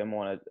to put him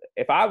on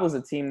if I was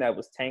a team that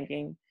was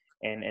tanking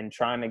and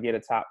trying to get a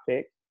top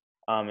pick,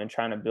 and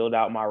trying to build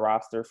out my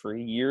roster for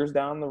years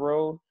down the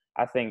road,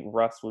 I think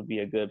Russ would be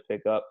a good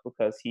pickup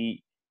because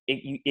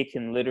it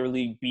can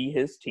literally be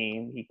his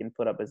team. He can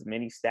put up as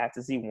many stats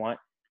as he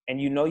wants,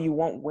 and you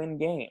won't win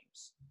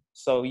games.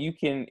 So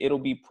it'll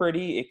be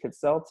pretty, it could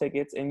sell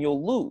tickets, and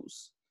you'll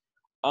lose.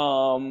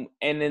 And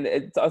then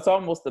it's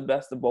almost the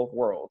best of both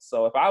worlds.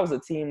 So if I was a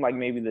team like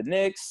maybe the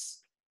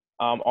Knicks,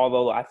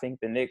 although I think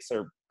the Knicks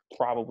are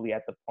probably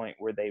at the point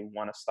where they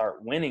want to start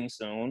winning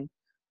soon.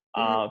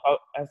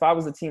 If I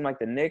was a team like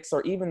the Knicks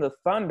or even the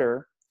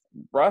Thunder,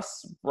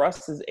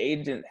 Russ's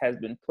agent has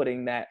been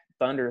putting that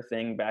Thunder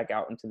thing back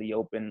out into the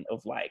open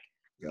of like,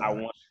 I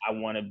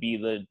want to be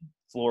the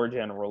floor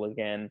general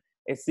again.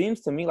 It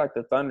seems to me like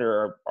the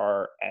Thunder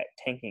are at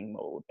tanking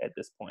mode at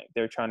this point.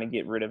 They're trying to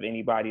get rid of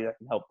anybody that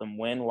can help them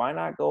win. Why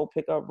not go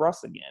pick up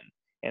Russ again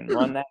and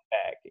run that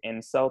back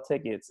and sell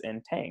tickets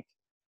and tank?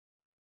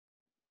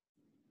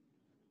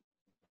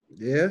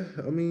 Yeah,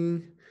 I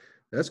mean,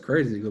 that's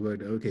crazy to go back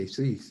to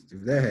OKC.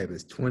 If that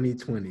happens,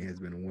 2020 has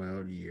been a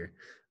wild year.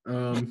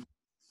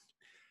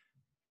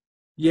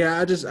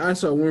 Yeah, I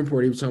saw one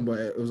report he was talking about,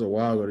 it was a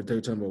while ago, they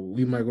were talking about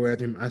we might go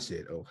after him. I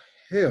said, oh,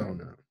 hell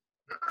no.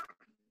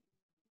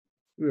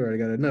 We already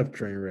got enough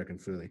train wreck in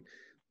Philly.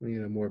 We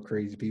need more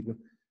crazy people.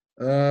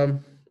 All right,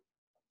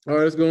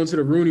 let's go into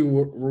the Rooney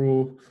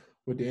Rule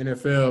with the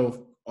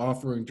NFL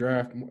offering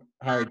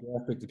higher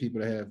draft pick to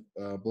people that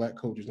have black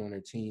coaches on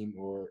their team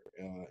or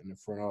in the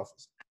front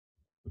office.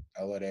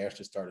 I'll let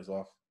Ashley start us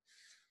off.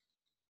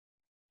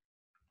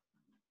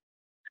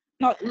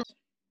 No. You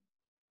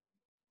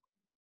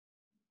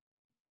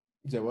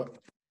said what?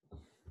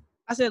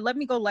 I said, let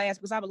me go last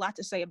because I have a lot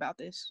to say about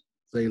this.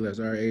 Say less.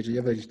 All right, AJ,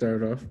 I'll let you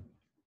start it off.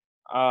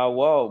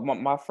 Well,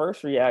 my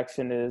first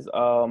reaction is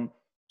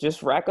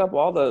just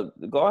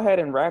go ahead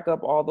and rack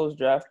up all those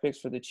draft picks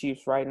for the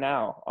Chiefs right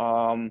now.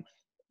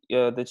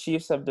 The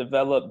Chiefs have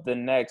developed the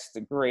next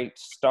great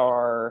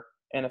star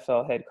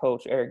NFL head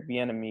coach, Eric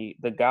Bieniemy,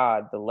 the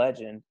god, the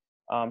legend.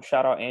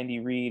 Shout out Andy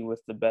Reid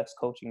with the best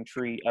coaching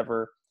tree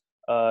ever.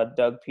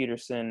 Doug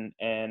Peterson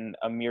and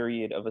a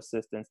myriad of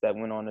assistants that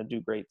went on to do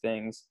great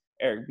things.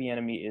 Eric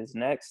Bieniemy is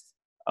next.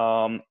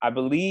 I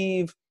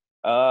believe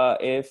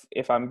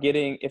if I'm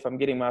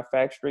getting my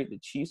facts straight, the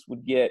Chiefs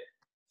would get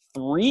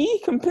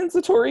 3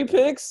 compensatory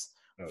picks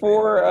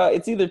for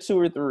it's either 2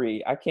 or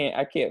 3. I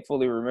can't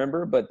fully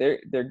remember, but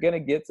they're gonna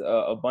get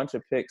a bunch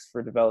of picks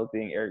for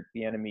developing Eric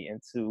Bieniemy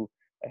into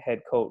a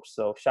head coach.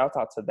 So shout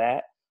out to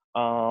that.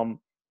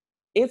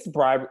 It's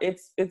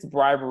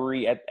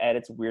bribery at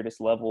its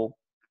weirdest level.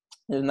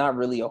 There's not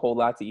really a whole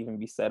lot to even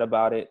be said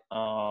about it.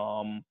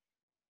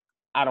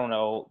 I don't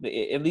know.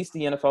 At least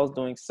the NFL is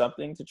doing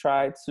something to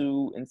try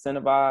to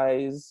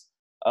incentivize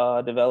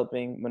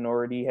developing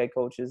minority head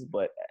coaches,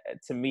 but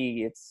to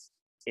me, it's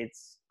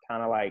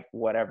kind of like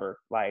whatever.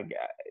 Like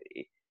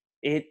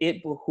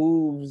it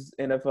behooves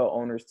NFL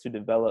owners to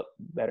develop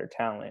better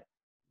talent.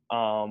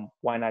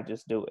 Why not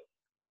just do it?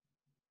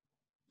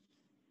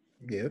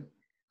 Yeah.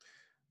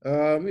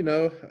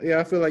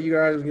 I feel like you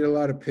guys get a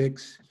lot of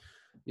picks.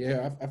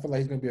 Yeah, I feel like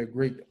he's gonna be a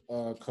great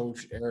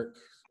coach, Eric,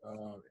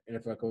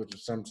 NFL coach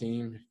of some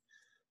team.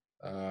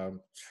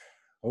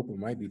 Hope it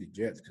might be the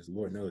Jets because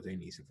Lord knows they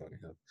need some fucking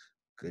help.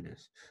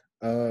 Goodness.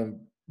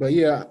 But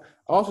yeah,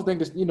 I also think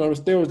this, the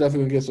Steelers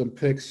definitely gonna get some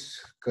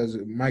picks because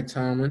Mike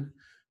Tomlin,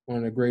 one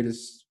of the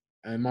greatest,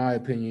 in my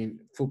opinion,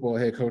 football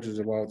head coaches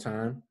of all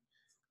time.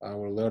 I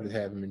would love to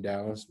have him in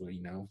Dallas, but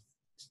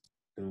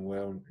doing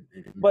well.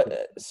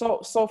 But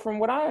so from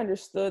what I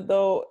understood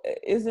though,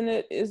 isn't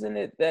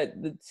it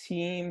that the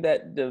team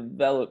that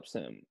develops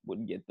him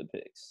would get the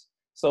picks?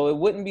 So it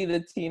wouldn't be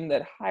the team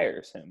that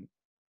hires him.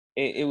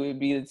 It would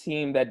be the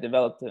team that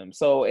developed him.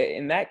 So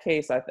in that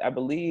case, I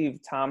believe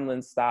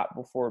Tomlin's stop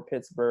before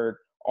Pittsburgh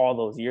all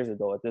those years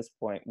ago at this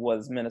point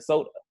was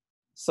Minnesota.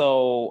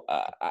 So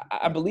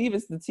I believe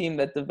it's the team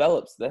that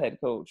develops the head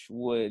coach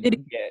would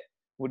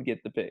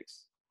get the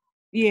picks.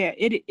 Yeah,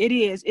 it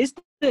is. It's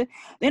the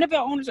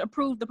NFL owners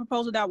approved the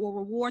proposal that will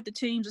reward the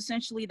teams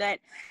essentially that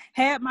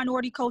have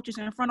minority coaches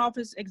and front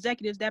office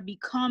executives that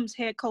becomes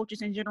head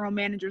coaches and general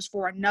managers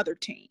for another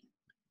team.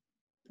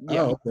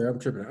 Yeah. Oh, okay. I'm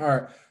tripping. All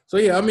right. So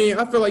yeah, I mean,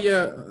 I feel like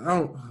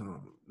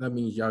that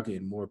means y'all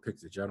getting more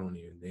picks that y'all don't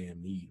even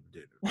damn need.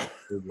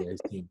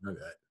 Team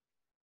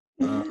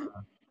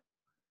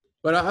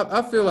But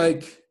I feel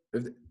like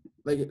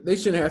they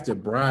shouldn't have to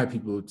bribe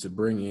people to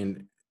bring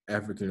in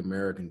African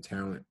American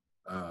talent.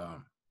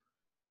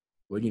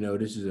 But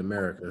this is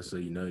America, so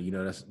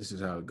this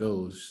is how it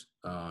goes.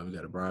 You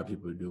got to bribe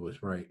people to do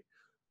what's right.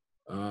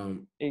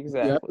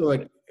 Exactly. Yeah, I feel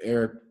like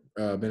Eric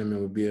Bieniemy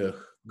would be a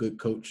good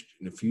coach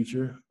in the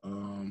future.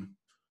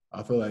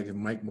 I feel like if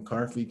Mike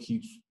McCarthy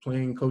keeps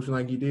coaching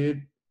like he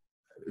did,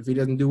 if he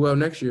doesn't do well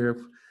next year,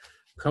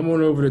 come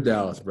on over to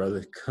Dallas,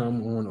 brother.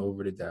 Come on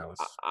over to Dallas.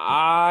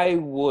 I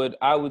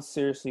would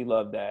seriously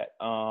love that.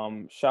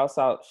 Shouts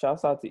out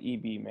to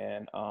EB,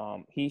 man.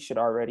 He should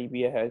already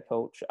be a head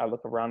coach. I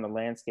look around the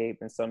landscape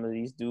and some of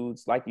these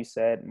dudes, like you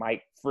said,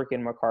 Mike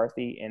freaking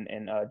McCarthy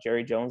and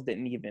Jerry Jones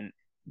didn't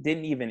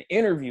even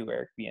interview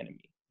Eric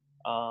Bieniemy.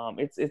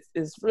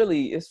 It's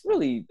really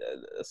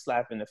a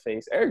slap in the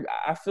face. Eric,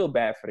 I feel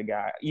bad for the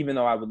guy, even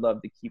though I would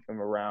love to keep him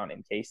around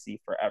in KC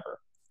forever.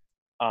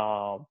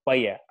 But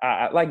yeah,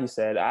 I like you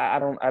said, I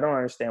don't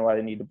understand why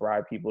they need to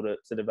bribe people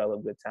to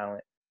develop good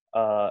talent.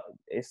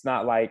 It's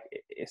not like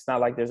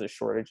there's a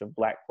shortage of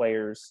black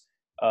players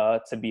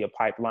to be a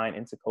pipeline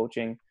into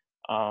coaching.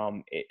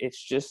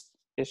 It's just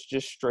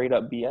straight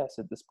up BS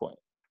at this point.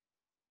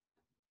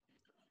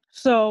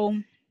 So,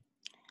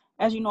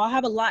 as you know, I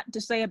have a lot to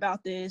say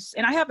about this,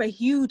 and I have a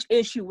huge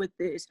issue with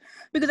this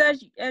because,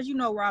 as you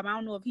know, Rob, I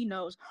don't know if he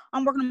knows,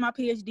 I'm working on my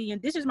PhD,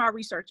 and this is my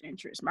research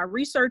interest. My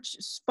research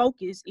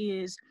focus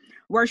is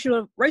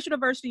racial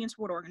diversity in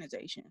sport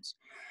organizations.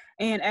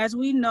 And as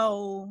we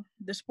know,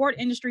 the sport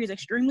industry is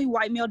extremely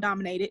white male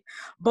dominated,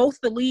 both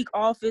the league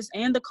office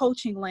and the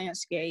coaching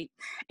landscape.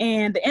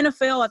 And the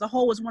NFL as a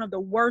whole is one of the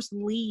worst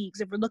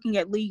leagues if we're looking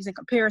at leagues and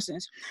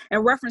comparisons. In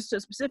reference to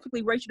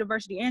specifically racial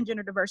diversity and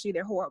gender diversity,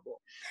 they're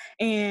horrible.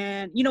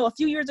 And, a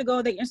few years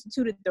ago, they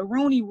instituted the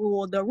Rooney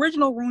Rule, the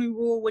original Rooney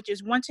Rule, which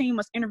is one team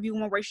must interview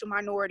one racial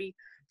minority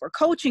for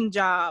coaching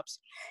jobs.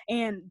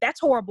 And that's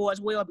horrible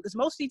as well because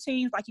most of these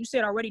teams, like you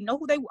said, already know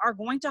who they are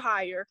going to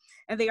hire,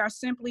 and they are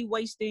simply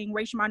wasting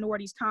racial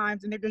minorities'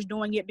 times, and they're just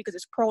doing it because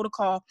it's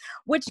protocol,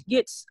 which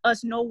gets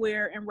us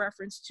nowhere in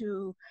reference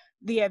to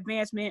the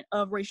advancement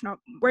of racial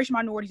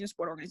minorities in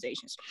sport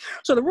organizations.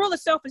 So the rule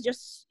itself is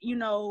just,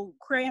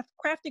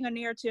 crafting a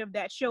narrative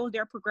that shows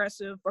they're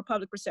progressive for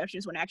public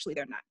perceptions when actually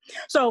they're not.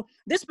 So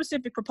this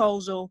specific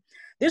proposal,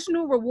 this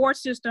new reward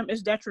system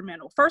is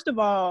detrimental. First of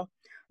all,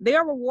 they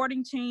are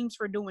rewarding teams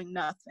for doing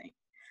nothing.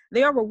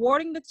 They are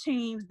rewarding the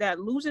teams that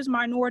loses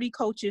minority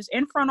coaches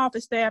and front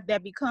office staff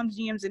that becomes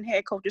GMs and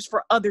head coaches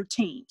for other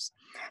teams.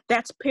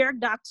 That's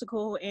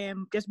paradoxical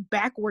and just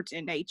backwards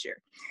in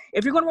nature.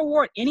 If you're going to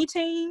reward any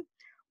team,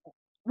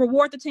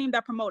 reward the team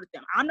that promoted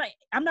them. I'm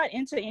not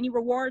into any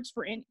rewards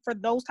for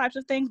those types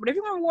of things, but if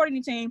you're going to reward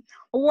any team,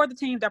 reward the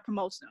team that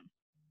promotes them.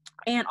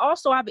 And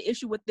also I have an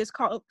issue with this.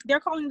 They're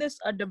calling this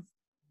a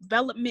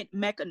development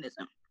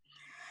mechanism.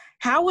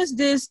 How is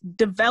this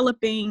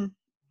developing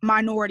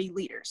minority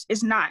leaders?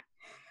 It's not.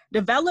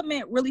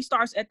 Development really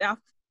starts at that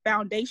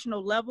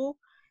foundational level,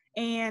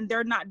 and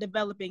they're not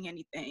developing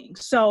anything.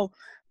 So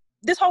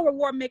this whole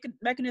reward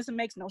mechanism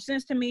makes no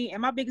sense to me.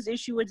 And my biggest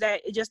issue is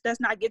that it just does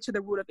not get to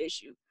the root of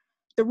issue.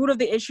 The root of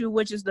the issue,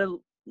 which is the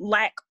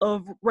lack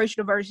of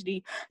racial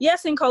diversity.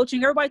 Yes, in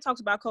coaching, everybody talks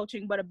about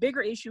coaching, but a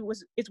bigger issue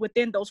is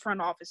within those front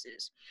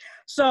offices.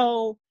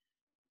 So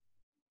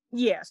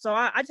yeah, so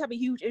I just have a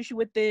huge issue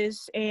with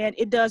this, and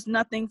it does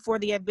nothing for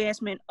the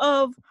advancement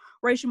of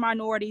racial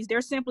minorities.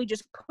 They're simply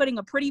just putting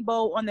a pretty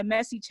bow on the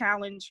messy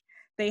challenge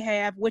they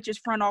have, which is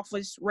front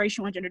office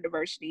racial and gender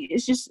diversity.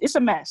 It's a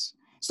mess.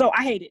 So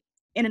I hate it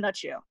in a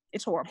nutshell.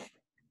 It's horrible.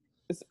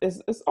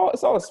 It's all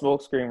a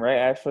smokescreen, right?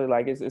 Actually,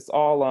 like it's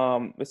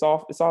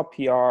all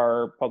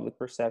PR, public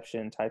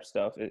perception type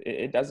stuff.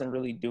 It doesn't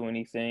really do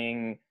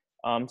anything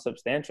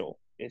substantial.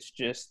 It's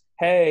just,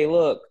 hey,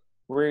 look,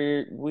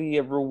 we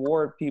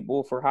reward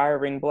people for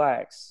hiring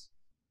blacks.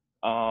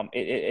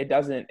 It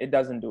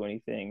doesn't do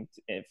anything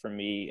for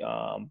me.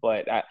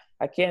 But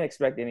I can't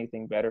expect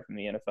anything better from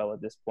the NFL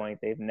at this point.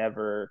 They've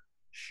never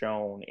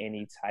shown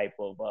any type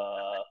of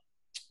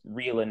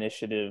real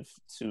initiative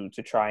to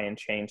try and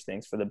change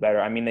things for the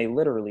better. I mean, they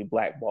literally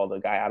blackballed a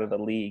guy out of the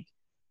league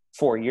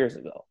 4 years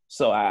ago.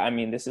 So I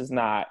mean, this is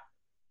not,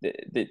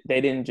 they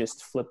didn't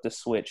just flip the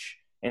switch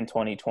in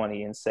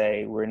 2020 and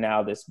say we're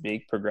now this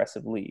big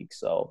progressive league.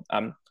 So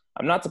I'm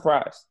not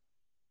surprised.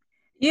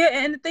 Yeah,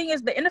 and the thing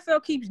is, the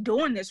NFL keeps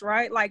doing this,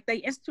 right? Like, they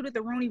instituted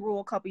the Rooney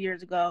Rule a couple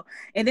years ago,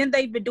 and then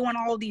they've been doing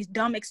all of these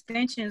dumb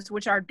extensions,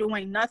 which are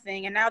doing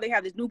nothing, and now they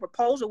have this new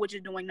proposal, which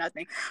is doing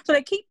nothing. So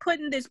they keep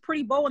putting this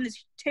pretty bow on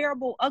this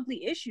terrible,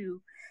 ugly issue.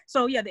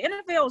 So, yeah, the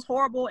NFL is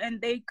horrible, and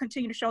they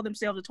continue to show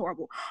themselves as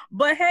horrible.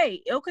 But,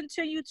 hey, it'll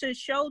continue to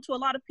show to a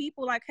lot of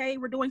people, like, hey,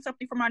 we're doing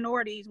something for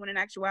minorities, when in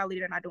actuality,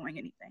 they're not doing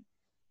anything.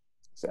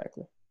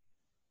 Exactly.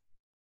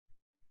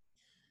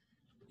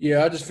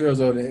 Yeah, I just feel as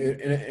though the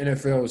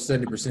NFL is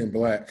 70%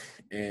 black,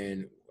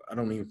 and I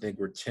don't even think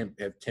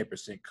have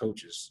 10%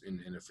 coaches in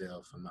the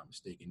NFL, if I'm not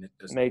mistaken. It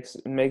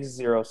makes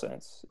zero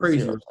sense.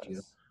 Crazy, but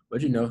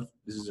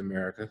this is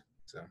America,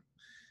 so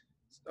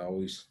it's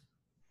always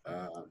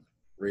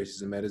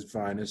racism at its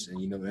finest,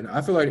 and I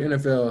feel like the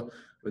NFL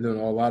been doing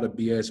a lot of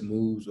BS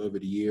moves over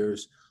the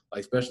years, like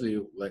especially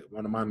like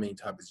one of my main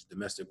topics is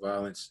domestic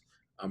violence.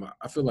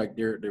 I feel like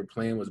their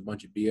plan was a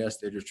bunch of BS.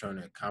 They're just trying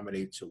to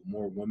accommodate to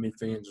more women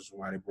fans. That's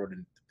why they brought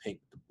in the pink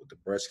with the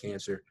breast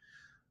cancer.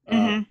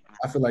 I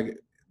feel like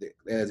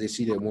as they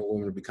see that more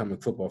women are becoming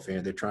football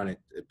fans, they're trying to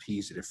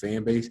appease to their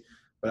fan base.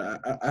 But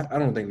I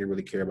don't think they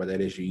really care about that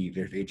issue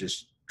either. They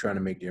just trying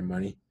to make their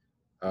money.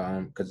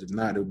 Because if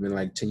not, it would have been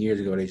like 10 years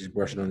ago, they just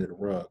brushed it under the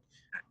rug.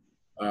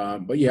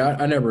 But yeah,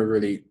 I never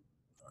really,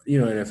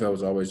 NFL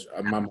was always,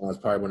 my mind was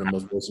probably one of the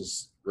most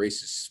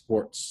racist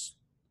sports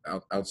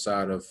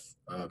outside of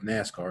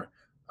NASCAR.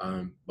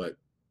 But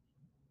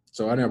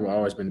so I never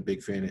always been a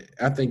big fan.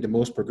 I think the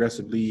most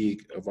progressive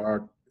league of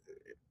our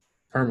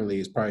permanently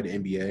is probably the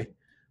NBA.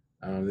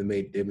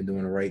 They've been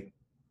doing the right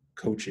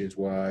coaches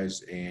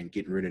wise and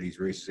getting rid of these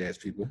racist ass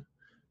people.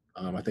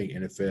 I think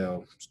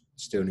NFL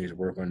still needs to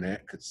work on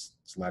that because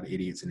there's a lot of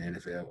idiots in the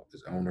NFL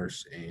as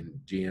owners and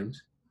GMs.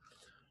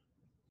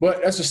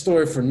 But that's a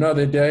story for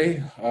another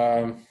day.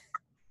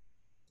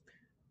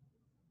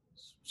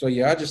 So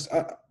yeah,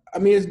 I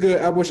mean, it's good.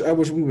 I wish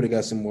we would have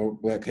got some more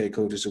black head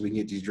coaches so we can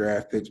get these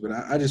draft picks. But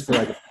I just feel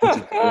like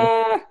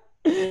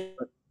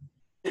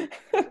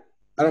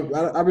I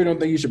really don't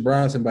think you should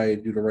bribe somebody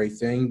to do the right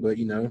thing. But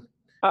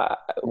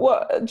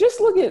well,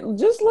 just look at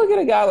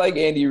a guy like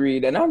Andy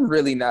Reid, and I'm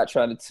really not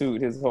trying to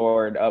toot his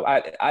horn.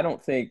 I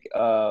don't think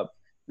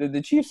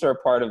the Chiefs are a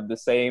part of the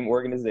same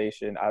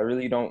organization. I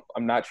really don't.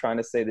 I'm not trying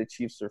to say the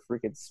Chiefs are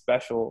freaking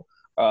special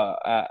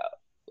or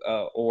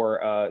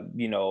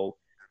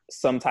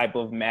some type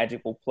of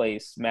magical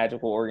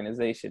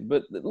organization.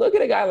 But look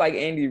at a guy like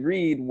Andy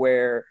Reid,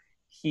 where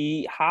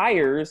he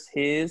hires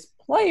his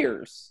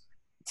players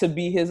to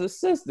be his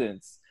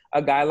assistants.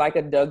 A guy like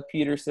a Doug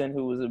Peterson,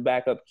 who was a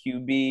backup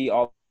QB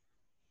all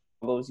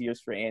those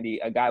years for Andy.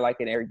 A guy like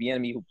an Eric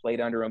Bieniemy, who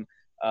played under him.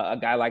 A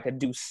guy like a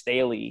Deuce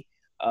Staley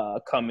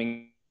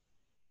coming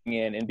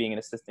in and being an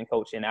assistant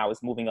coach, and now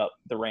is moving up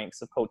the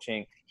ranks of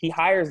coaching. He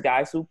hires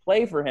guys who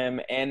play for him,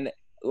 and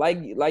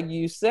like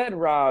you said,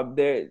 Rob,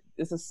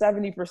 it's a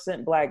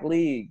 70% black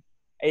league.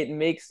 It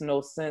makes no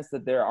sense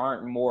that there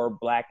aren't more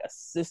black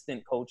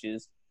assistant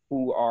coaches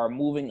who are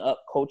moving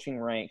up coaching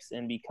ranks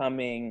and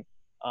becoming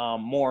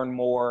more and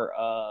more,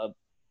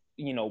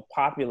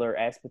 popular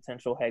as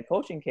potential head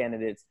coaching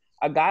candidates.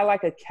 A guy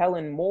like a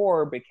Kellen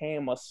Moore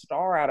became a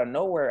star out of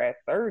nowhere at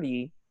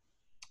 30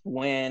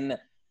 when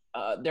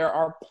there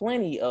are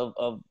plenty of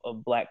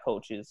black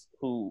coaches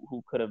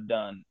who could have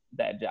done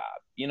that job.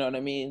 You know what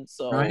I mean?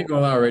 So I ain't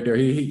gonna lie right there. I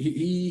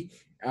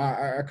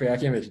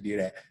can't let you do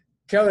that.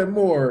 Kellen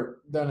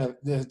Moore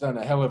has done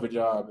a hell of a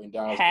job in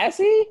Dallas. Has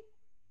he?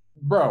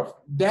 Bro,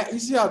 you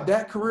see how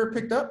Dak career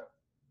picked up?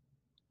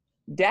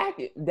 Dak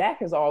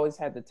has always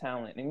had the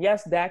talent. And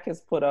yes, Dak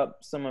has put up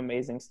some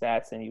amazing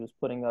stats, and he was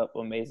putting up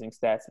amazing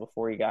stats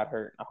before he got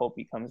hurt. I hope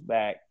he comes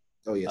back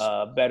Oh yes.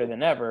 better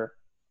than ever.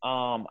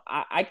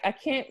 I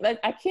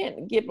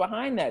can't get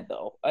behind that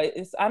though.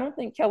 I don't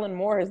think Kellen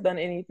Moore has done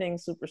anything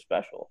super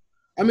special.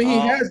 I mean, he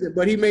has it,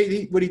 but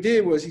what he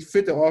did was he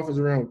fit the offense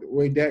around the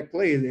way Dak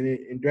plays,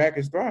 and Dak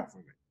has thrived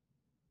from it.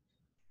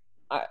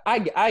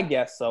 I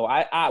guess so.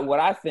 What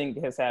I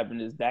think has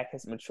happened is Dak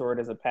has matured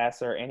as a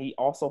passer, and he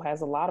also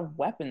has a lot of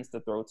weapons to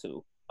throw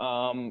to.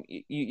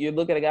 You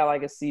look at a guy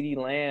like a CeeDee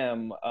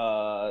Lamb,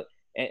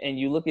 and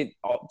you look at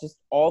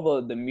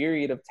all the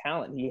myriad of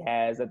talent he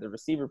has at the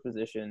receiver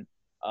position.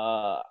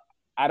 I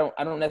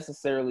don't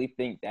necessarily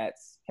think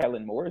that's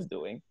Kellen Moore's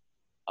doing.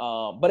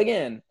 But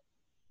again,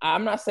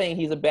 I'm not saying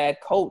he's a bad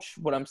coach.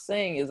 What I'm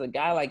saying is a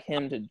guy like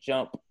him to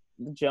jump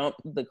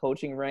the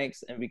coaching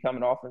ranks and become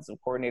an offensive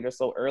coordinator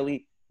so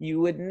early, you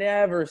would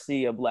never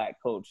see a black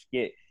coach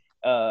get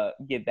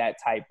that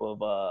type of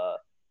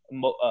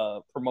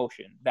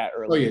promotion that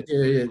early. Oh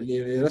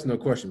yeah. That's no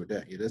question with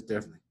that. Yeah, that's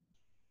definitely.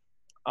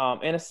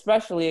 And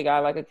especially a guy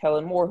like a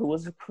Kellen Moore, who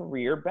was a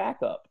career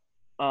backup.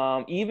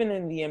 Even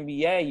in the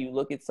NBA, you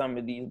look at some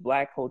of these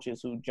black coaches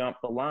who jump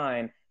the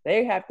line;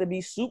 they have to be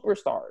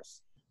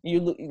superstars. You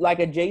look like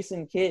a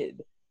Jason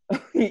Kidd.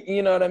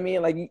 You know what I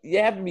mean? Like you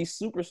have to be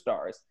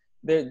superstars.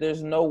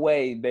 There's no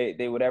way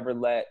they would ever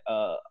let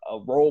a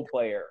role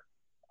player,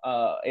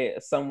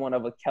 someone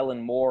of a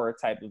Kellen Moore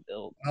type of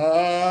ilk.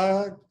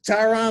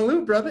 Tyronn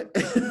Lue, brother.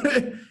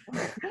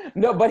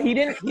 No, but he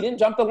didn't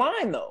jump the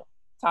line though.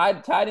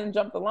 Ty didn't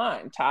jump the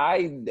line.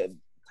 Ty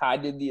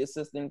did the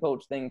assistant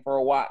coach thing for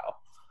a while.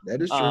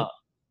 That is true.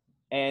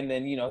 And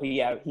then he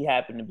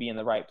happened to be in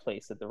the right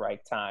place at the right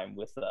time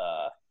with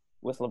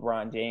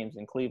LeBron James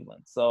in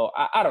Cleveland. So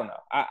I don't know.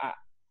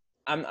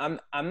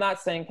 I'm not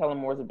saying Kellen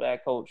Moore's a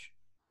bad coach.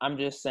 I'm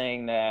just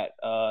saying that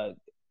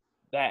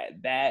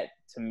that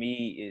to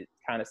me it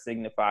kind of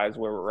signifies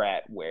where we're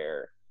at.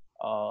 Where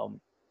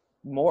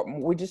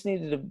they just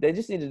need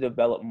to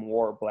develop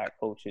more black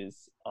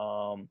coaches.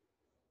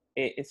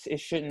 It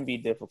shouldn't be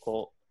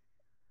difficult.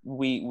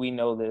 We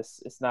know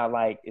this. It's not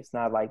like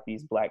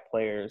these black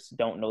players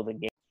don't know the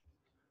game.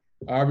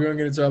 All right, we're gonna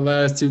get into our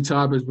last two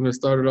topics. We're gonna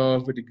start it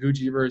off with the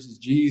Gucci versus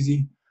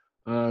Jeezy.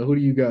 Who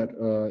do you got,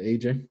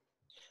 AJ?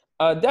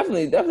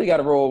 Definitely got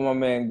to roll with my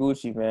man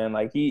Gucci, man.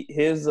 Like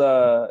his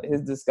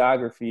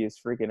discography is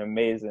freaking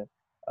amazing.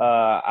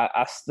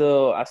 I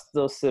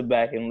still sit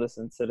back and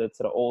listen to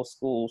the old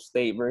school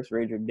State versus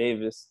Radric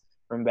Davis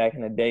from back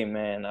in the day,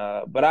 man.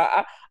 But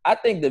I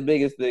think the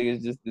biggest thing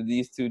is just that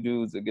these two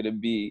dudes are gonna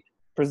be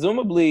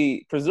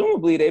presumably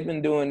they've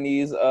been doing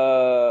these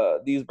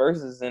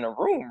verses in a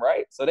room,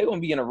 right? So they're gonna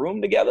be in a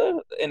room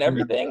together and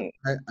everything.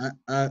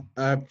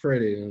 I pray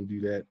they don't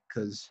do that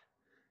because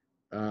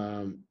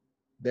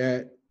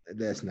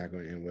that's not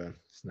going to end well.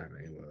 It's not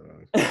going to end well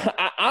at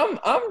all.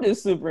 I'm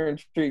just super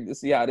intrigued to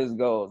see how this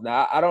goes.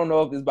 Now I don't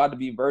know if it's about to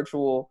be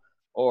virtual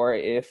or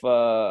if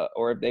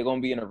they're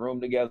gonna be in a room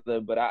together,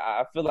 but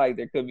I feel like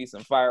there could be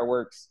some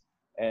fireworks,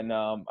 and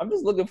I'm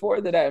just looking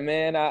forward to that,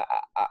 man. I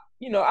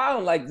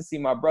don't like to see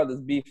my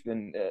brothers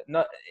beefing,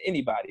 not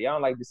anybody. I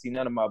don't like to see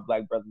none of my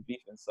black brothers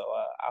beefing. So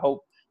I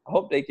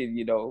hope they can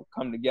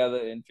come together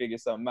and figure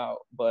something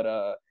out.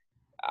 But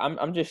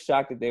I'm just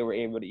shocked that they were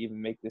able to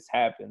even make this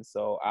happen.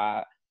 So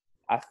I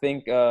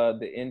think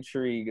the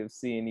intrigue of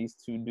seeing these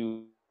two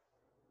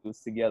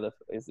dudes together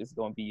is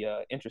going to be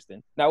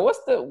interesting. Now, what's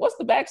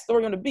the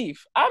backstory on the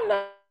beef? I'm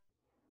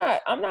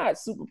not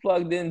super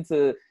plugged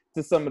into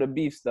some of the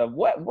beef stuff.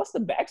 What's the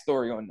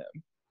backstory on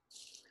them?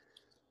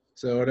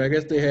 So I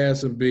guess they had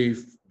some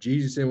beef.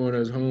 Jeezy sent one of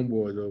his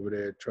homeboys over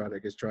there try to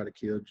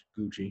kill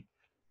Gucci,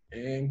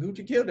 and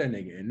Gucci killed that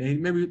nigga. And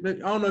then maybe I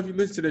don't know if you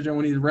listened to that John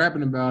when he's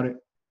rapping about it.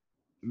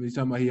 He's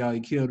talking about how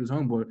he killed his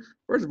homeboy.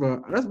 First of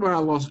all, that's why I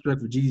lost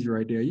respect for Jeezy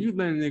right there. You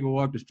letting a nigga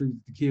walk the streets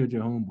to kill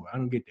your homeboy. I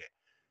don't get that.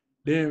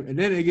 Then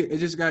it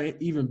just got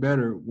even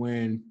better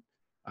when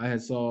I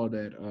had saw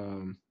that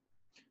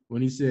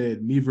when he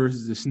said me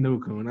versus the snow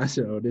cone. I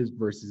said, oh, this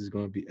versus is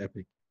going to be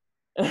epic.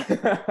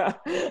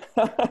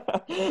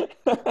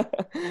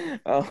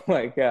 Oh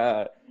my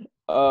god.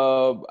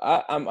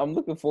 I'm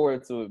looking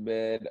forward to it,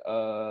 man.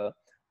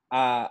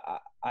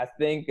 I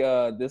think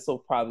this will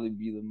probably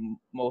be the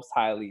most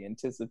highly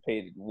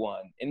anticipated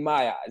one, in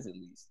my eyes at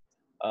least.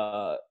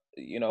 A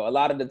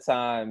lot of the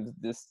times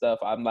this stuff,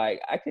 I'm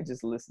like, I could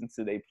just listen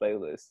to their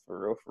playlist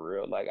for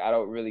real. Like, I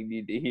don't really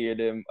need to hear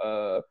them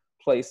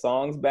play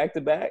songs back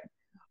to back.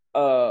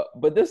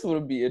 But this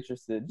would be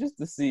interesting just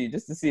to see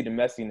the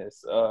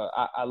messiness.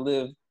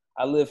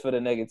 I live for the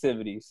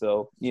negativity,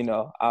 so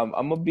I'm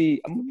gonna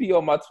be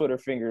on my Twitter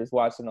fingers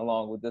watching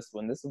along with this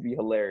one. This will be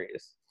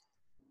hilarious.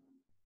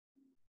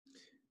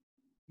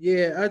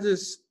 Yeah, I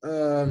just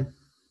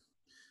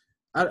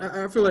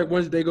I feel like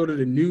once they go to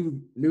the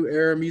new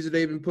era music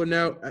they've been putting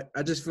out,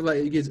 I just feel like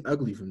it gets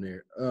ugly from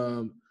there.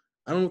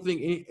 I don't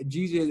think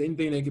Jeezy has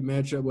anything that can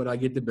match up with I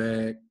Get the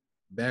Bag,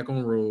 Back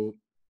on Road.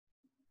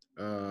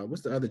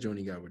 What's the other joint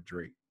he got with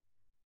Drake?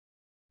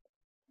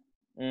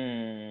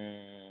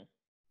 Talking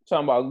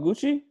about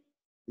Gucci?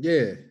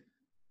 Yeah.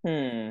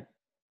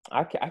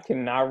 I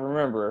cannot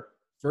remember.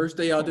 First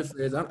day out the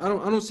feds. I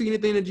don't see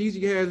anything that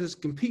Jeezy has that's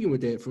competing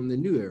with that from the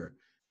new era.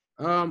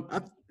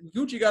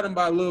 Gucci got him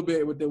by a little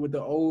bit with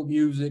the old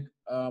music.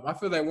 I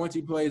feel like once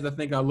he plays, I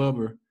Think I Love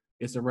Her,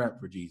 it's a wrap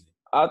for Jeezy.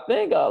 I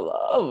Think I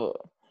Love Her.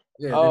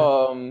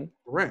 Yeah,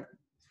 rap.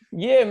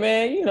 Yeah,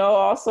 man. You know,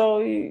 also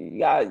you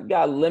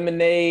got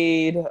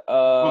Lemonade.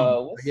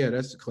 Yeah,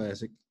 that's a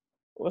classic.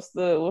 What's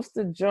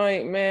the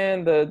joint,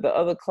 man? The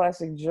other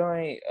classic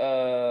joint.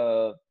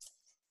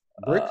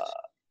 Bricks.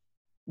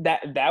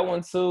 That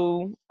one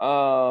too.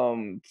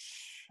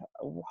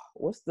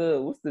 What's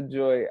the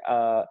joy?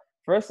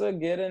 First I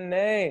get a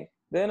name,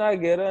 then I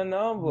get a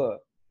number.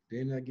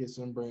 Then I get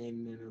some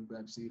brain in the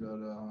backseat of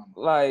the.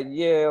 Like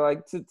yeah,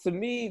 like to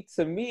me,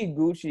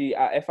 Gucci.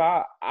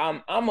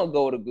 I'm gonna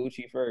go to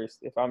Gucci first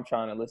if I'm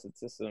trying to listen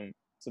to some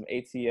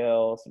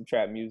ATL, some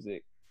trap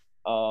music.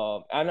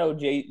 I know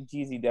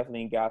Jeezy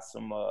definitely got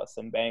some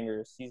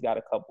bangers. He's got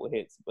a couple of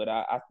hits, but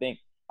I think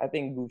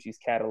Gucci's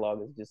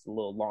catalog is just a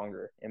little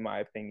longer, in my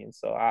opinion.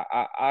 So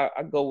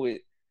I go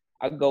with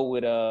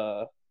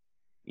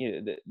you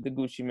know, the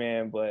Gucci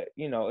Man, but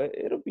you know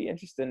it'll be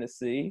interesting to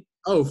see.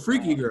 Oh,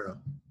 Freaky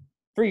Girl.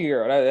 Freaky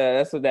Girl.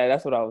 That's what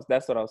I was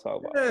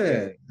talking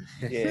about.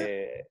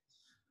 Yeah.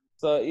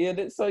 So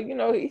yeah, so you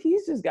know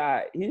he's just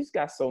got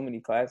so many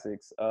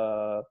classics.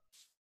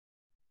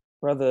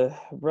 Brother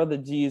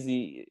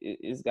Jeezy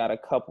he's got a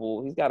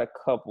couple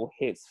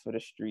hits for the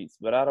streets,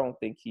 but I don't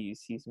think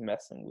he's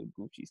messing with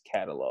Gucci's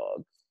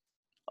catalog.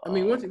 I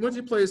mean, once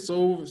you play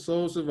Soul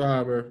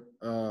Survivor,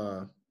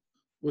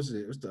 what's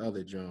the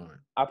other John?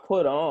 I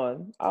put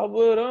on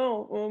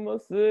my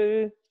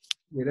city.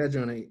 Yeah, that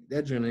John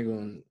ain't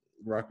gonna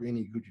rock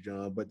any Gucci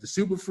John, but the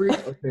Super Freak,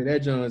 okay,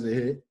 that John is a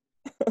hit.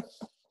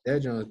 That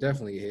John is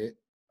definitely a hit.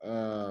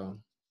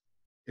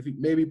 If he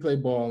maybe play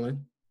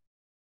Ballin'.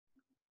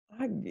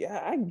 I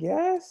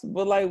guess,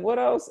 but like, what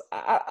else?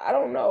 I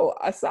don't know.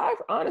 Aside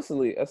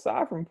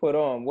from Put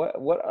On,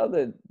 what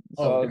other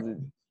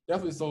songs?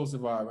 Definitely Soul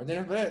Survivor. And then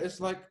after that, it's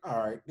like,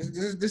 all right, this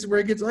is where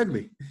it gets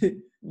ugly.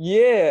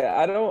 Yeah,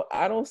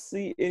 I don't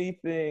see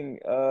anything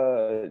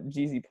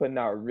Jeezy putting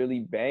out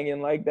really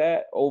banging like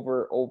that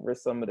over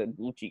some of the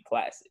Gucci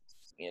classics.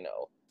 You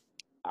know,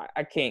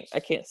 I can't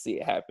see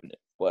it happening.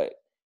 But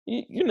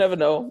you never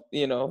know.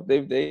 You know,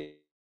 they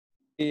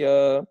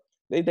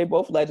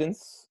both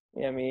legends.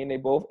 You know what I mean? They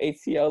both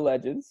ATL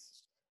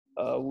legends.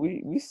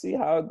 We see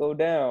how it go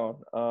down.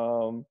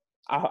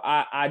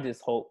 I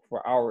just hope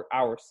for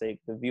our sake,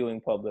 the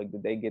viewing public,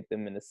 that they get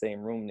them in the same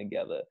room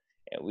together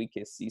and we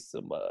can see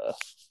some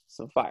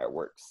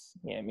fireworks.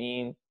 You know what I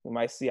mean? We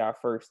might see our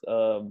first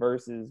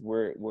verses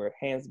where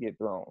hands get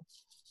thrown.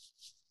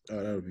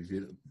 Oh, that would be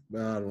beautiful.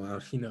 But I don't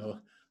want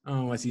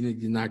to see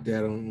niggas knock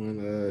that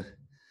on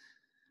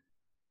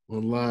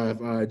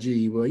live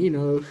IG. Well, you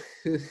know,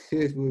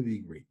 it would be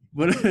great.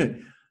 But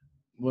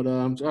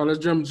so let's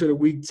jump into the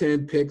week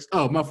 10 picks.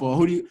 Oh, my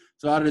fault.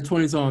 So out of the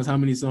 20 songs, how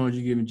many songs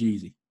you giving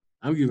Jeezy?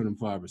 I'm giving him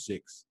 5 or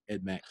 6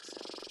 at max,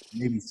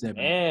 maybe 7.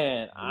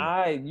 Man,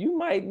 you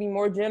might be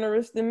more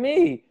generous than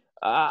me.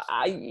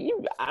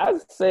 I'd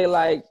say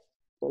like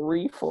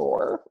 3,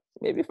 4,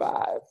 maybe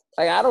 5.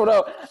 Like I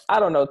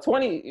don't know.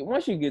 20.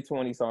 Once you get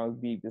 20 songs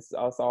deep, it's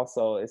a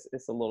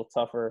little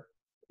tougher.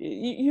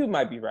 You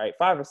might be right.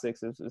 5 or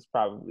 6 is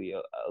probably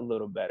a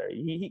little better.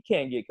 He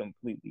can't get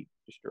completely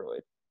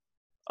destroyed.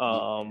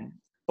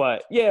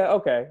 But yeah,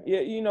 okay.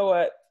 Yeah, you know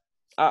what?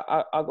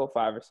 I'll go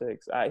 5 or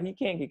 6. He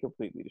can't get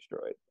completely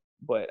destroyed,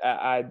 but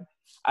I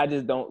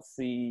just don't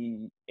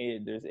see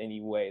there's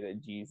any way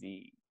that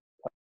Jeezy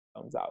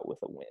comes out with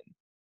a win.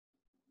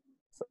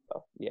 So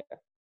yeah,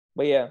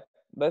 but yeah,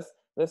 let's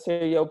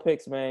hear your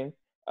picks, man.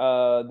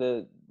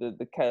 The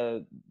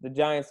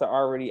Giants are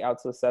already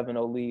out to a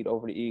 7-0 lead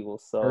over the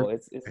Eagles, so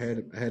it's I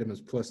had him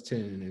as plus 10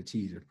 in their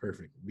teaser.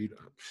 Perfect.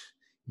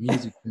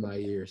 Music in my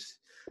ears.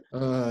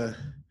 Let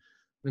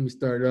me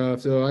start it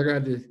off. So I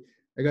got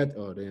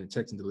the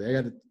Texans delay.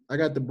 I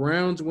got the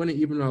Browns winning,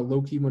 even though I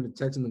low key wanted the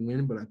Texans to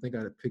win, but I think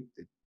I'd picked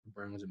the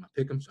Browns in my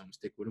pick 'em, so I'm gonna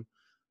stick with them.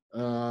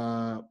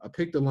 I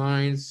picked the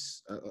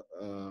Lions.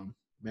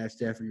 Matt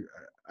Stafford.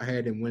 I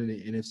had them winning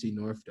the NFC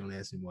North. Don't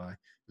ask me why. It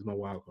was my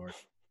wild card.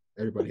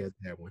 Everybody has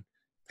to have one.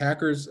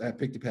 Packers. I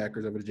picked the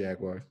Packers over the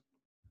Jaguars.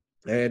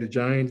 I had the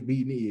Giants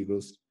beating the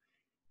Eagles.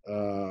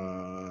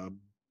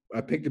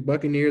 I picked the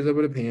Buccaneers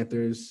over the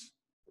Panthers.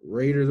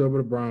 Raiders over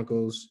the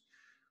Broncos.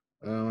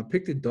 I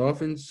picked the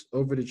Dolphins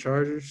over the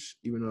Chargers,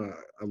 even though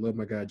I love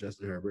my guy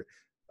Justin Herbert.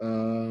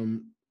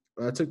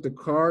 I took the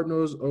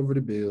Cardinals over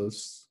the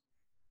Bills.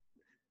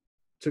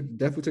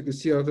 Definitely took the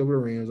Seahawks over the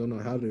Rams. I don't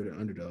know how they're the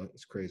underdog.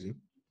 It's crazy.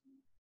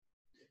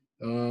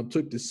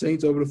 Took the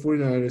Saints over the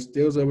 49ers,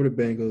 Steelers over the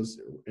Bengals,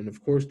 and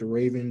of course the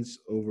Ravens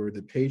over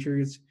the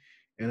Patriots.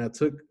 And I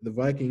took the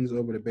Vikings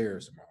over the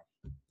Bears tomorrow.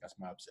 That's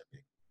my upset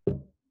pick.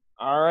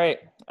 All right,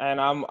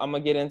 and I'm gonna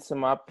get into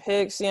my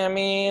picks. You know what I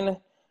mean?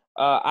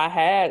 I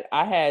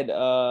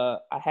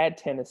had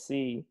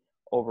Tennessee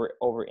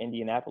over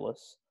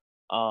Indianapolis.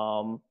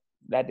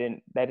 That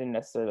didn't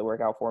necessarily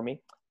work out for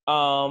me.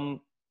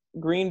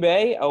 Green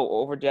Bay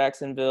over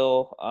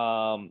Jacksonville.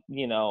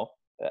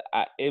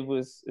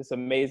 It's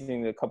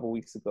amazing a couple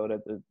weeks ago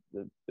that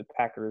the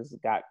Packers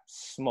got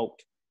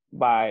smoked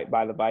by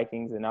the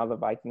Vikings, and now the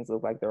Vikings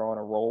look like they're on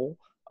a roll.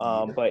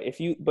 But if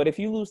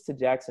you lose to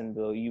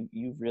Jacksonville,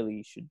 you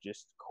really should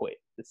just quit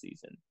the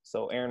season.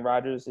 So Aaron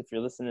Rodgers, if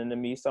you're listening to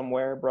me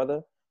somewhere,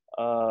 brother,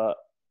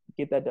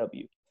 get that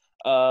W.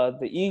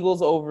 The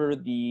Eagles over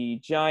the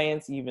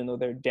Giants, even though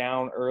they're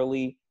down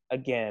early.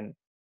 Again,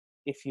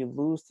 if you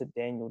lose to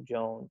Daniel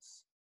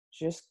Jones,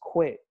 just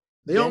quit.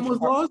 They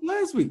almost lost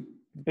last week.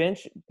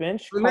 Bench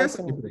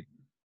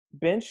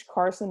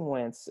Carson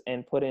Wentz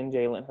and put in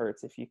Jalen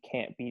Hurts if you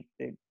can't beat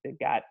the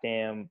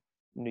goddamn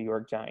New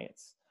York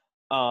Giants.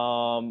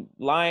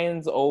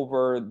 Lions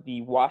over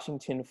the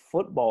Washington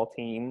football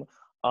team.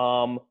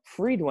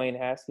 Free Dwayne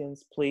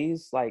Haskins,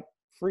 please. Like,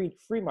 free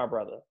my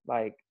brother.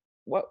 Like,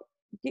 what?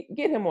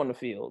 Get him on the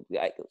field.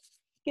 Like,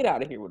 get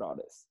out of here with all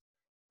this.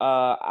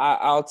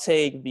 I'll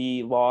take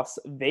the Las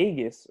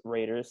Vegas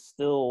Raiders.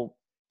 Still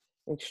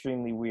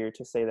extremely weird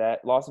to say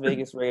that. Las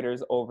Vegas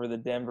Raiders over the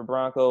Denver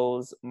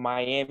Broncos.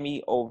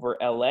 Miami over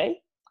LA.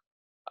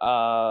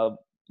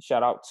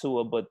 Shout out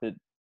Tua, but the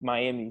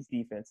Miami's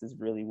defense is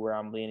really where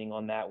I'm leaning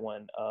on that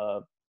one.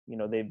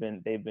 They've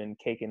been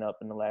caking up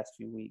in the last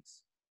few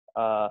weeks.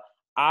 I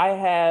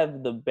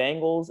have the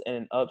Bengals in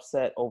an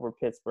upset over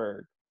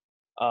Pittsburgh.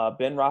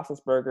 Ben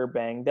Roethlisberger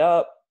banged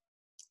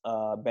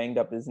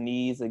up his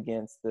knees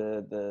against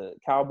the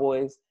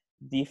Cowboys.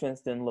 Defense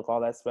didn't look all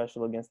that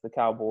special against the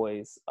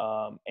Cowboys.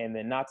 And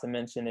then not to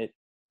mention it,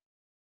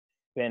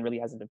 Ben really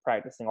hasn't been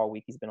practicing all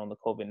week. He's been on the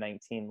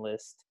COVID-19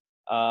 list.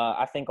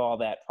 I think all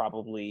that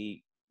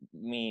probably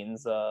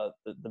means the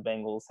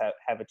Bengals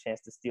have a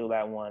chance to steal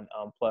that one.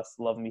 Plus,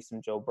 love me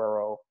some Joe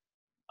Burrow.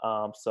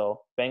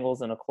 So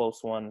Bengals in a close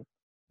one.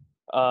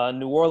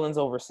 New Orleans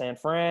over San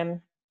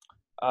Fran.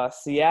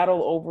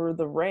 Seattle over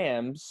the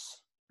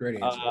Rams.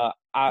 Great answer.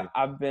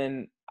 I've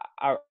been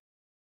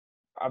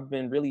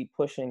really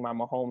pushing my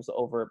Mahomes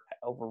over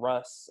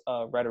Russ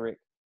rhetoric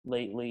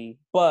lately,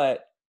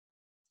 but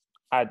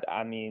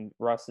I mean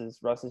Russ is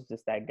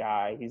just that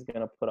guy. He's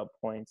gonna put up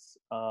points.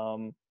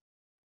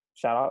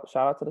 Shout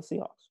out to the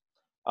Seahawks.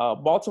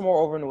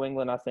 Baltimore over New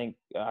England. I think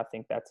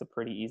that's a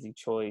pretty easy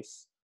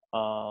choice.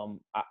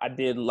 I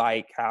did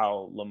like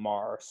how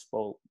Lamar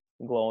spoke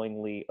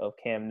glowingly of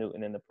Cam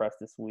Newton in the press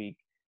this week.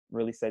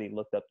 Really said he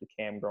looked up to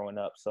Cam growing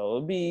up. So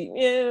it'd be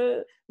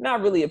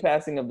not really a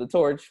passing of the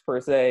torch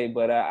per se,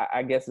 but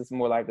I guess it's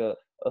more like a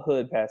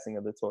hood passing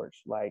of the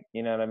torch. Like,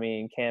 you know what I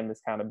mean? Cam has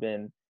kind of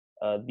been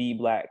the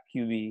black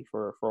QB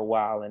for a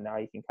while, and now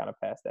he can kind of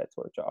pass that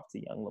torch off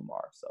to young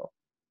Lamar. So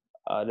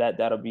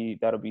that'll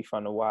be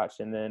fun to watch.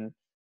 And then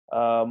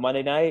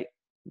Monday night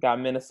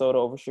got Minnesota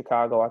over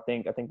Chicago. I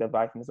think the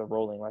Vikings are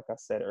rolling. Like I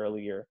said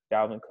earlier,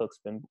 Dalvin Cook's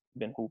been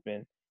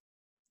hooping.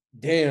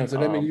 Damn, so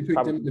that means you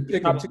picked him to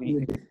pick him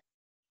too.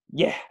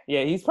 Yeah,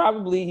 he's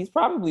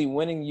probably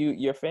winning you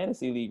your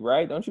fantasy league,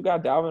 right? Don't you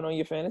got Dalvin on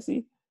your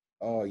fantasy?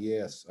 Oh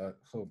yes.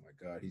 Oh my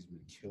God, he's been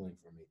killing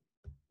for me.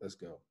 Let's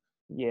go.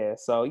 Yeah,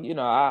 so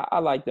I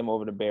like them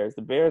over the Bears.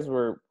 The Bears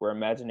were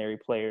imaginary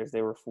players.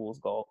 They were fool's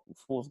gold.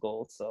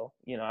 So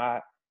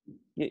I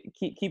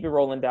keep it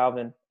rolling,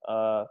 Dalvin.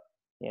 I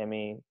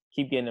mean,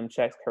 keep getting them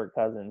checks. Kirk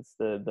Cousins,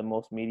 the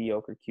most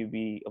mediocre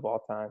QB of all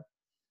time.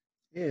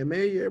 Yeah,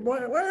 man. Why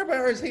everybody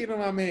always hating on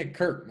my man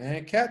Kirk,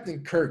 man?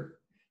 Captain Kirk.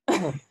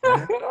 Come on,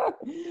 man.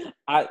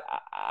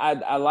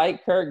 I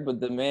like Kirk,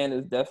 but the man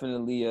is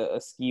definitely a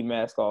ski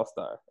mask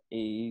all-star.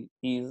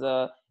 He's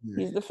the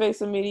face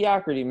of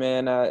mediocrity,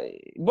 man.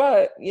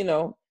 But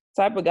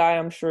type of guy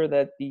I'm sure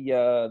that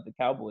the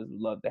Cowboys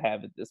would love to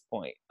have at this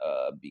point.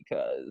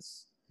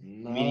 Because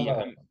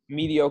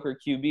mediocre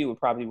QB would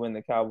probably win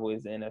the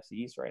Cowboys the NFC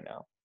East right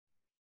now.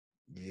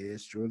 Yeah, it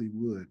surely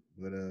would.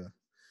 But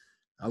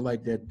I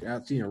like that.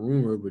 I've seen a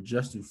rumor with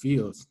Justin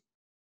Fields.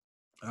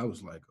 I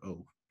was like,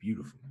 oh,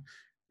 beautiful.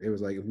 It was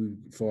like, if we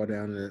fall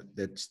down to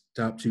that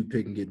top 2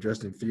 pick and get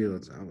Justin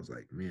Fields, I was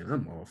like, man,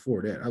 I'm all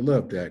for that. I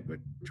love that, but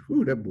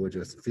that boy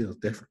Justin Fields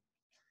different.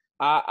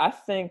 I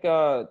think,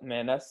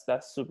 man, that's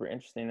super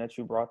interesting that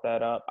you brought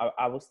that up.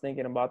 I was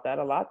thinking about that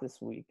a lot this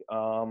week.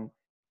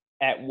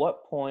 At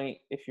what point,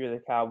 if you're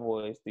the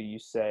Cowboys, do you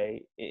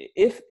say,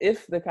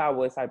 if the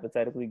Cowboys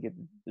hypothetically get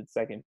the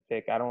second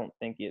pick, I don't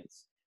think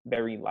it's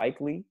very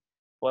likely,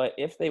 but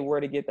if they were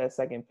to get that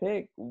second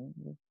pick,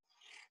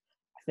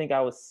 I think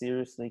I would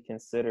seriously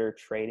consider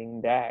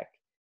trading Dak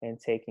and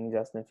taking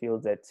Justin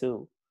Fields at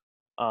 2.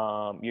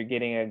 You're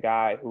getting a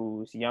guy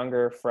who's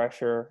younger,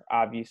 fresher.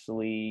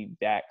 Obviously,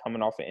 Dak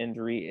coming off an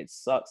injury. It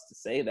sucks to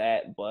say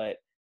that, but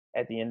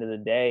at the end of the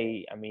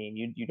day, I mean,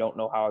 you don't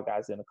know how a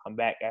guy's going to come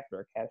back after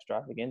a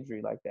catastrophic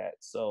injury like that.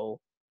 So,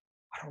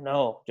 I don't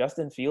know.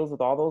 Justin Fields with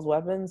all those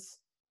weapons,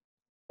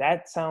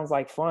 that sounds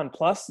like fun.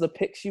 Plus the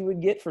picks you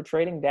would get for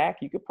trading Dak,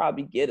 you could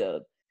probably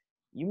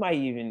you might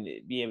even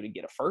be able to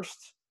get a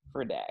first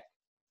for Dak.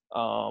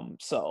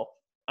 So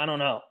I don't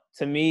know.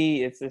 To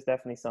me, it's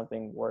definitely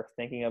something worth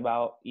thinking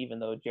about, even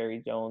though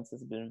Jerry Jones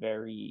has been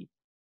very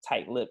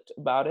tight-lipped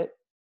about it.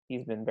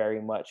 he's been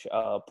very much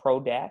pro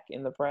Dak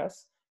in the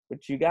press.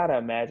 But you gotta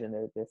imagine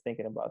that they're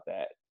thinking about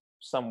that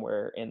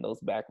somewhere in those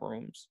back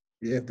rooms.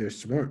 Yeah, if they're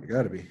smart,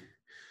 gotta be.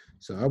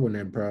 So I wouldn't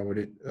have a problem with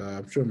it.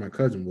 I'm sure my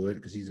cousin would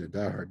because he's a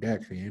diehard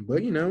Dak fan.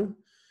 But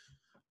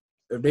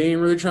if they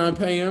ain't really trying to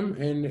pay him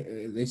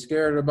and they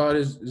scared about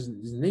his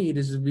knee,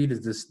 this would be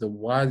the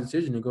wise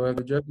decision to go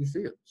after Justin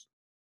Fields.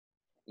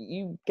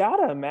 You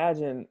gotta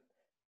imagine.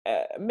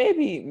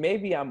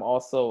 Maybe I'm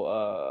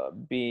also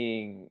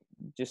being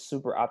just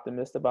super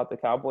optimistic about the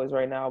Cowboys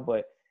right now,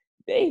 but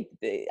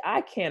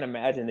I can't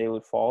imagine they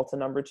would fall to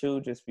number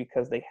 2 just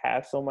because they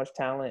have so much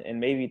talent, and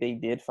maybe they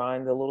did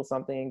find a little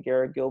something in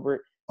Garrett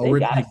Gilbert. They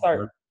gotta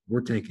start.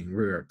 We're tanking.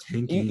 We are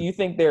tanking. You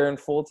think they're in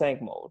full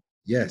tank mode?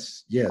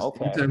 Yes.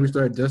 Okay. Anytime we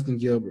start Justin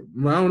Gilbert,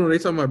 I don't know. They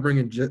talking about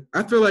bringing.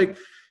 I feel like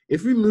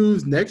if we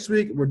lose next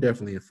week, we're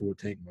definitely in full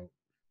tank mode.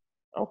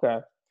 Okay.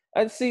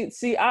 And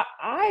see,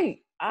 I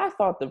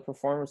thought the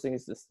performance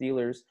against the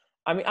Steelers.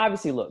 I mean,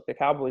 obviously, look, the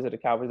Cowboys are the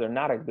Cowboys. They're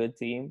not a good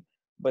team,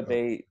 but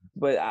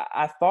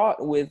I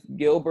thought with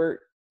Gilbert,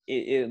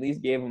 it at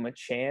least gave them a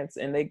chance.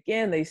 And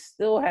again, they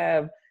still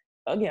have,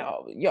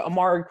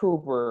 Amari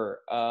Cooper,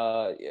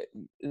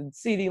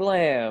 CeeDee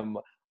Lamb,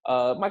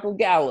 Michael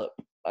Gallup.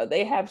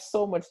 They have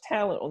so much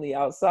talent on the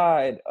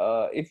outside.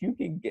 If you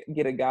can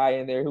get a guy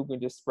in there who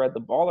can just spread the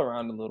ball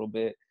around a little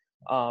bit,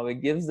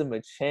 it gives them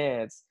a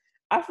chance.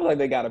 I feel like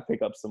they got to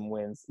pick up some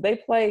wins. They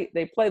play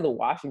the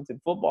Washington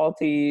football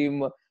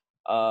team.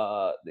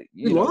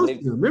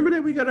 Remember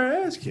that we got our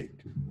ass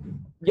kicked.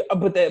 Yeah,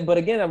 but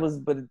again that was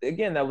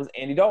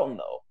Andy Dalton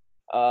though.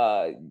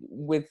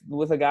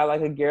 With a guy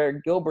like a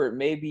Garrett Gilbert,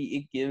 maybe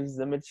it gives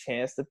them a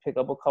chance to pick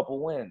up a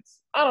couple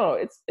wins. I don't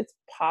know. It's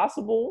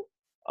possible.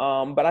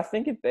 But I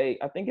think if they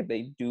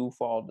do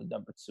fall to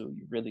number 2,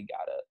 you really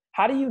gotta.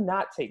 How do you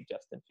not take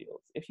Justin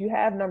Fields if you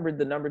have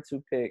the number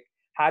 2 pick?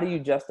 How do you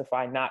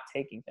justify not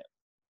taking him?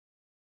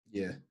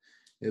 Yeah,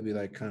 it'd be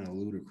like kind of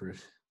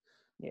ludicrous.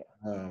 Yeah.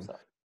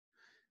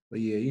 But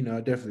yeah,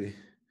 I definitely.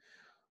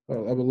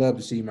 Well, I would love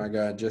to see my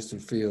guy Justin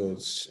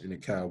Fields in the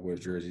Cowboys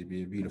jersey. It'd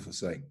be a beautiful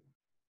sight.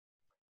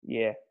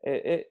 Yeah,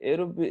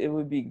 it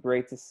would be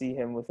great to see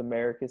him with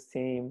America's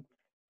team.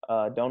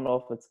 Don't know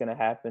if it's gonna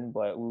happen,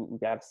 but we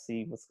got to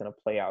see what's gonna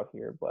play out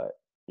here. But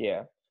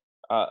yeah,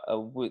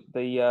 with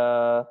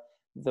this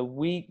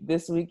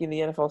week in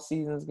the NFL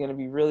season is gonna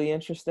be really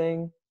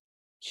interesting.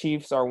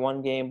 Chiefs are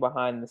 1 game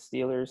behind the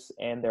Steelers,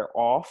 and they're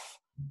off.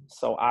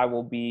 So I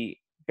will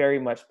be very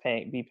much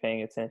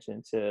paying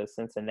attention to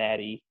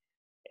Cincinnati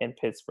and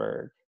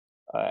Pittsburgh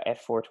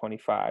at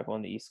 4:25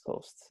 on the East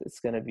Coast.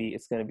 It's gonna be a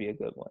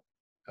good one.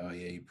 Oh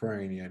yeah, you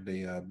praying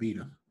they beat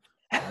them.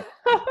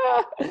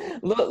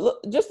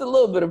 look, just a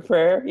little bit of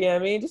prayer. You know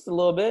what I mean? Just a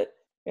little bit.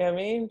 You know what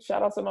I mean?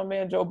 Shout out to my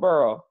man Joe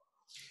Burrow.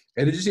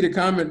 Hey, did you see the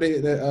comment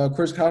that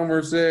Chris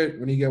Collinsworth said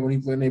when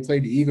they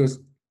played the Eagles?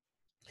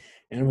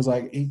 And it was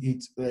like he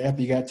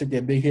after he took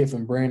that big hit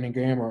from Brandon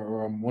Graham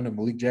or one of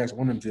Malik Jackson,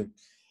 one of them two.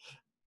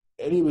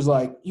 And he's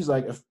like,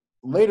 if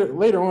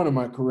later on in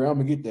my career, I'm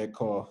gonna get that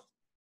call.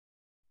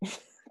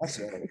 I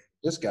said,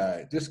 this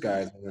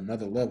guy's on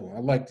another level.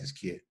 I like this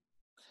kid.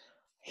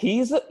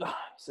 He's a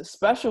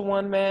special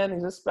one, man.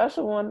 He's a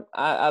special one.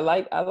 I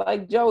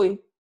like Joey.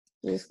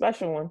 He's a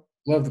special one.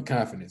 Love the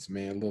confidence,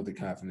 man. Love the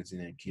confidence in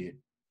that kid.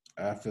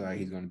 I feel like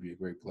he's going to be a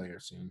great player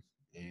soon,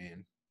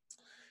 and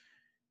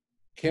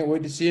can't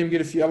wait to see him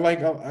get a few.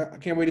 I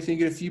can't wait to see him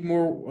get a few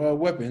more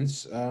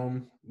weapons.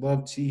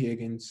 Love T.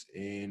 Higgins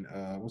and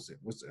what's the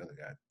other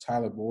guy?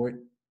 Tyler Boyd.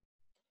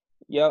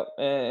 Yep,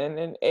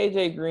 and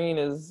AJ Green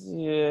is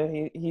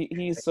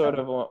he's sort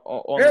of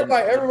on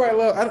everybody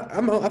love.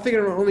 I think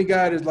I'm the only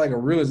guy that's like a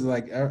realist.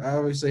 Like I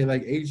always say,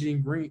 like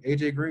AJ Green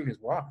is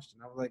washed,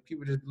 and I was like,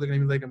 people just looking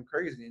at me like I'm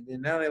crazy, and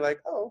then now they're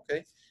like, oh,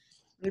 okay,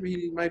 maybe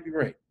he might be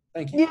right.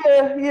 Thank you.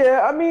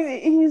 Yeah. I mean,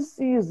 he's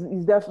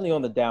definitely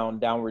on the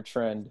downward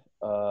trend.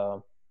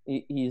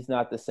 He's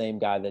not the same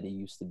guy that he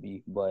used to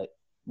be, but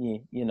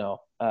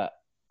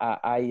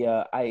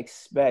I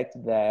expect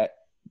that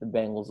the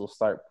Bengals will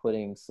start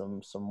putting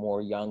some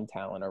more young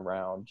talent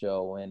around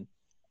Joe. And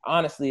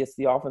honestly, it's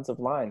the offensive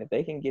line. If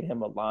they can get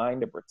him a line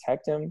to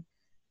protect him,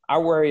 I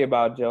worry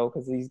about Joe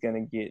because he's going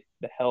to get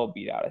the hell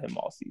beat out of him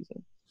all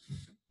season.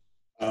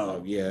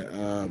 Oh,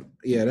 yeah.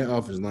 That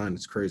offensive line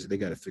is crazy. They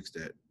got to fix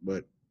that.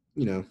 But,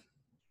 I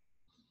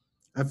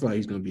feel like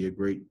he's going to be a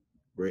great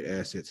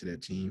asset to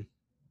that team.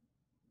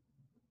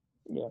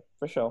 Yeah,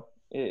 for sure.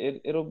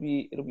 It'll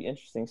be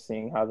interesting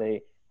seeing how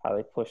they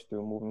push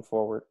through moving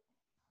forward.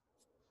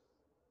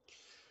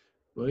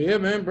 Well, yeah,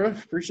 man, bro.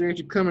 Appreciate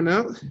you coming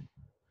out.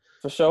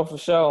 For sure.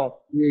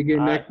 Yeah, get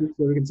next week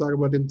so we can talk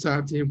about them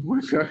top 10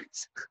 point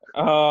guards.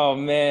 Oh,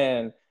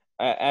 man.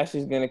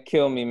 Ashley's going to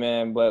kill me,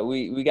 man, but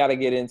we got to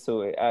get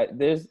into it.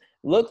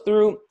 Look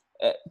through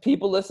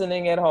people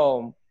listening at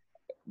home.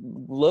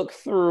 Look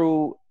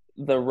through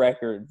the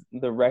record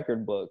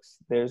books.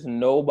 There's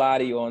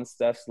nobody on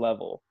Steph's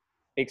level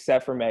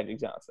except for Magic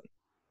Johnson.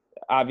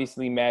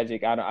 Obviously,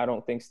 Magic, I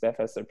don't think Steph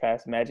has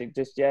surpassed Magic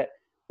just yet.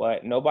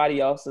 But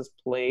nobody else has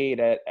played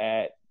at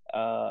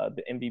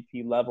the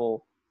MVP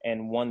level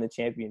and won the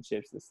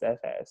championships that Steph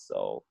has.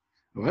 So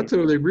I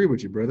totally agree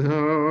with you, brother.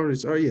 I'm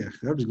just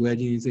glad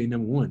you didn't say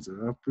number one, so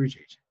I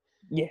appreciate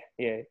you.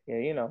 Yeah.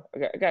 You know,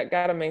 I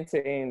got to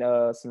maintain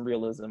some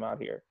realism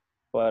out here.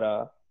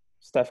 But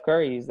Steph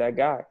Curry is that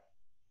guy.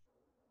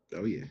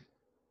 Oh yeah.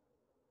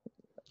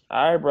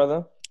 All right,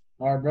 brother.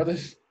 All right,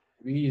 brothers.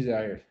 Be easy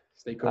out here.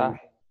 Stay cold.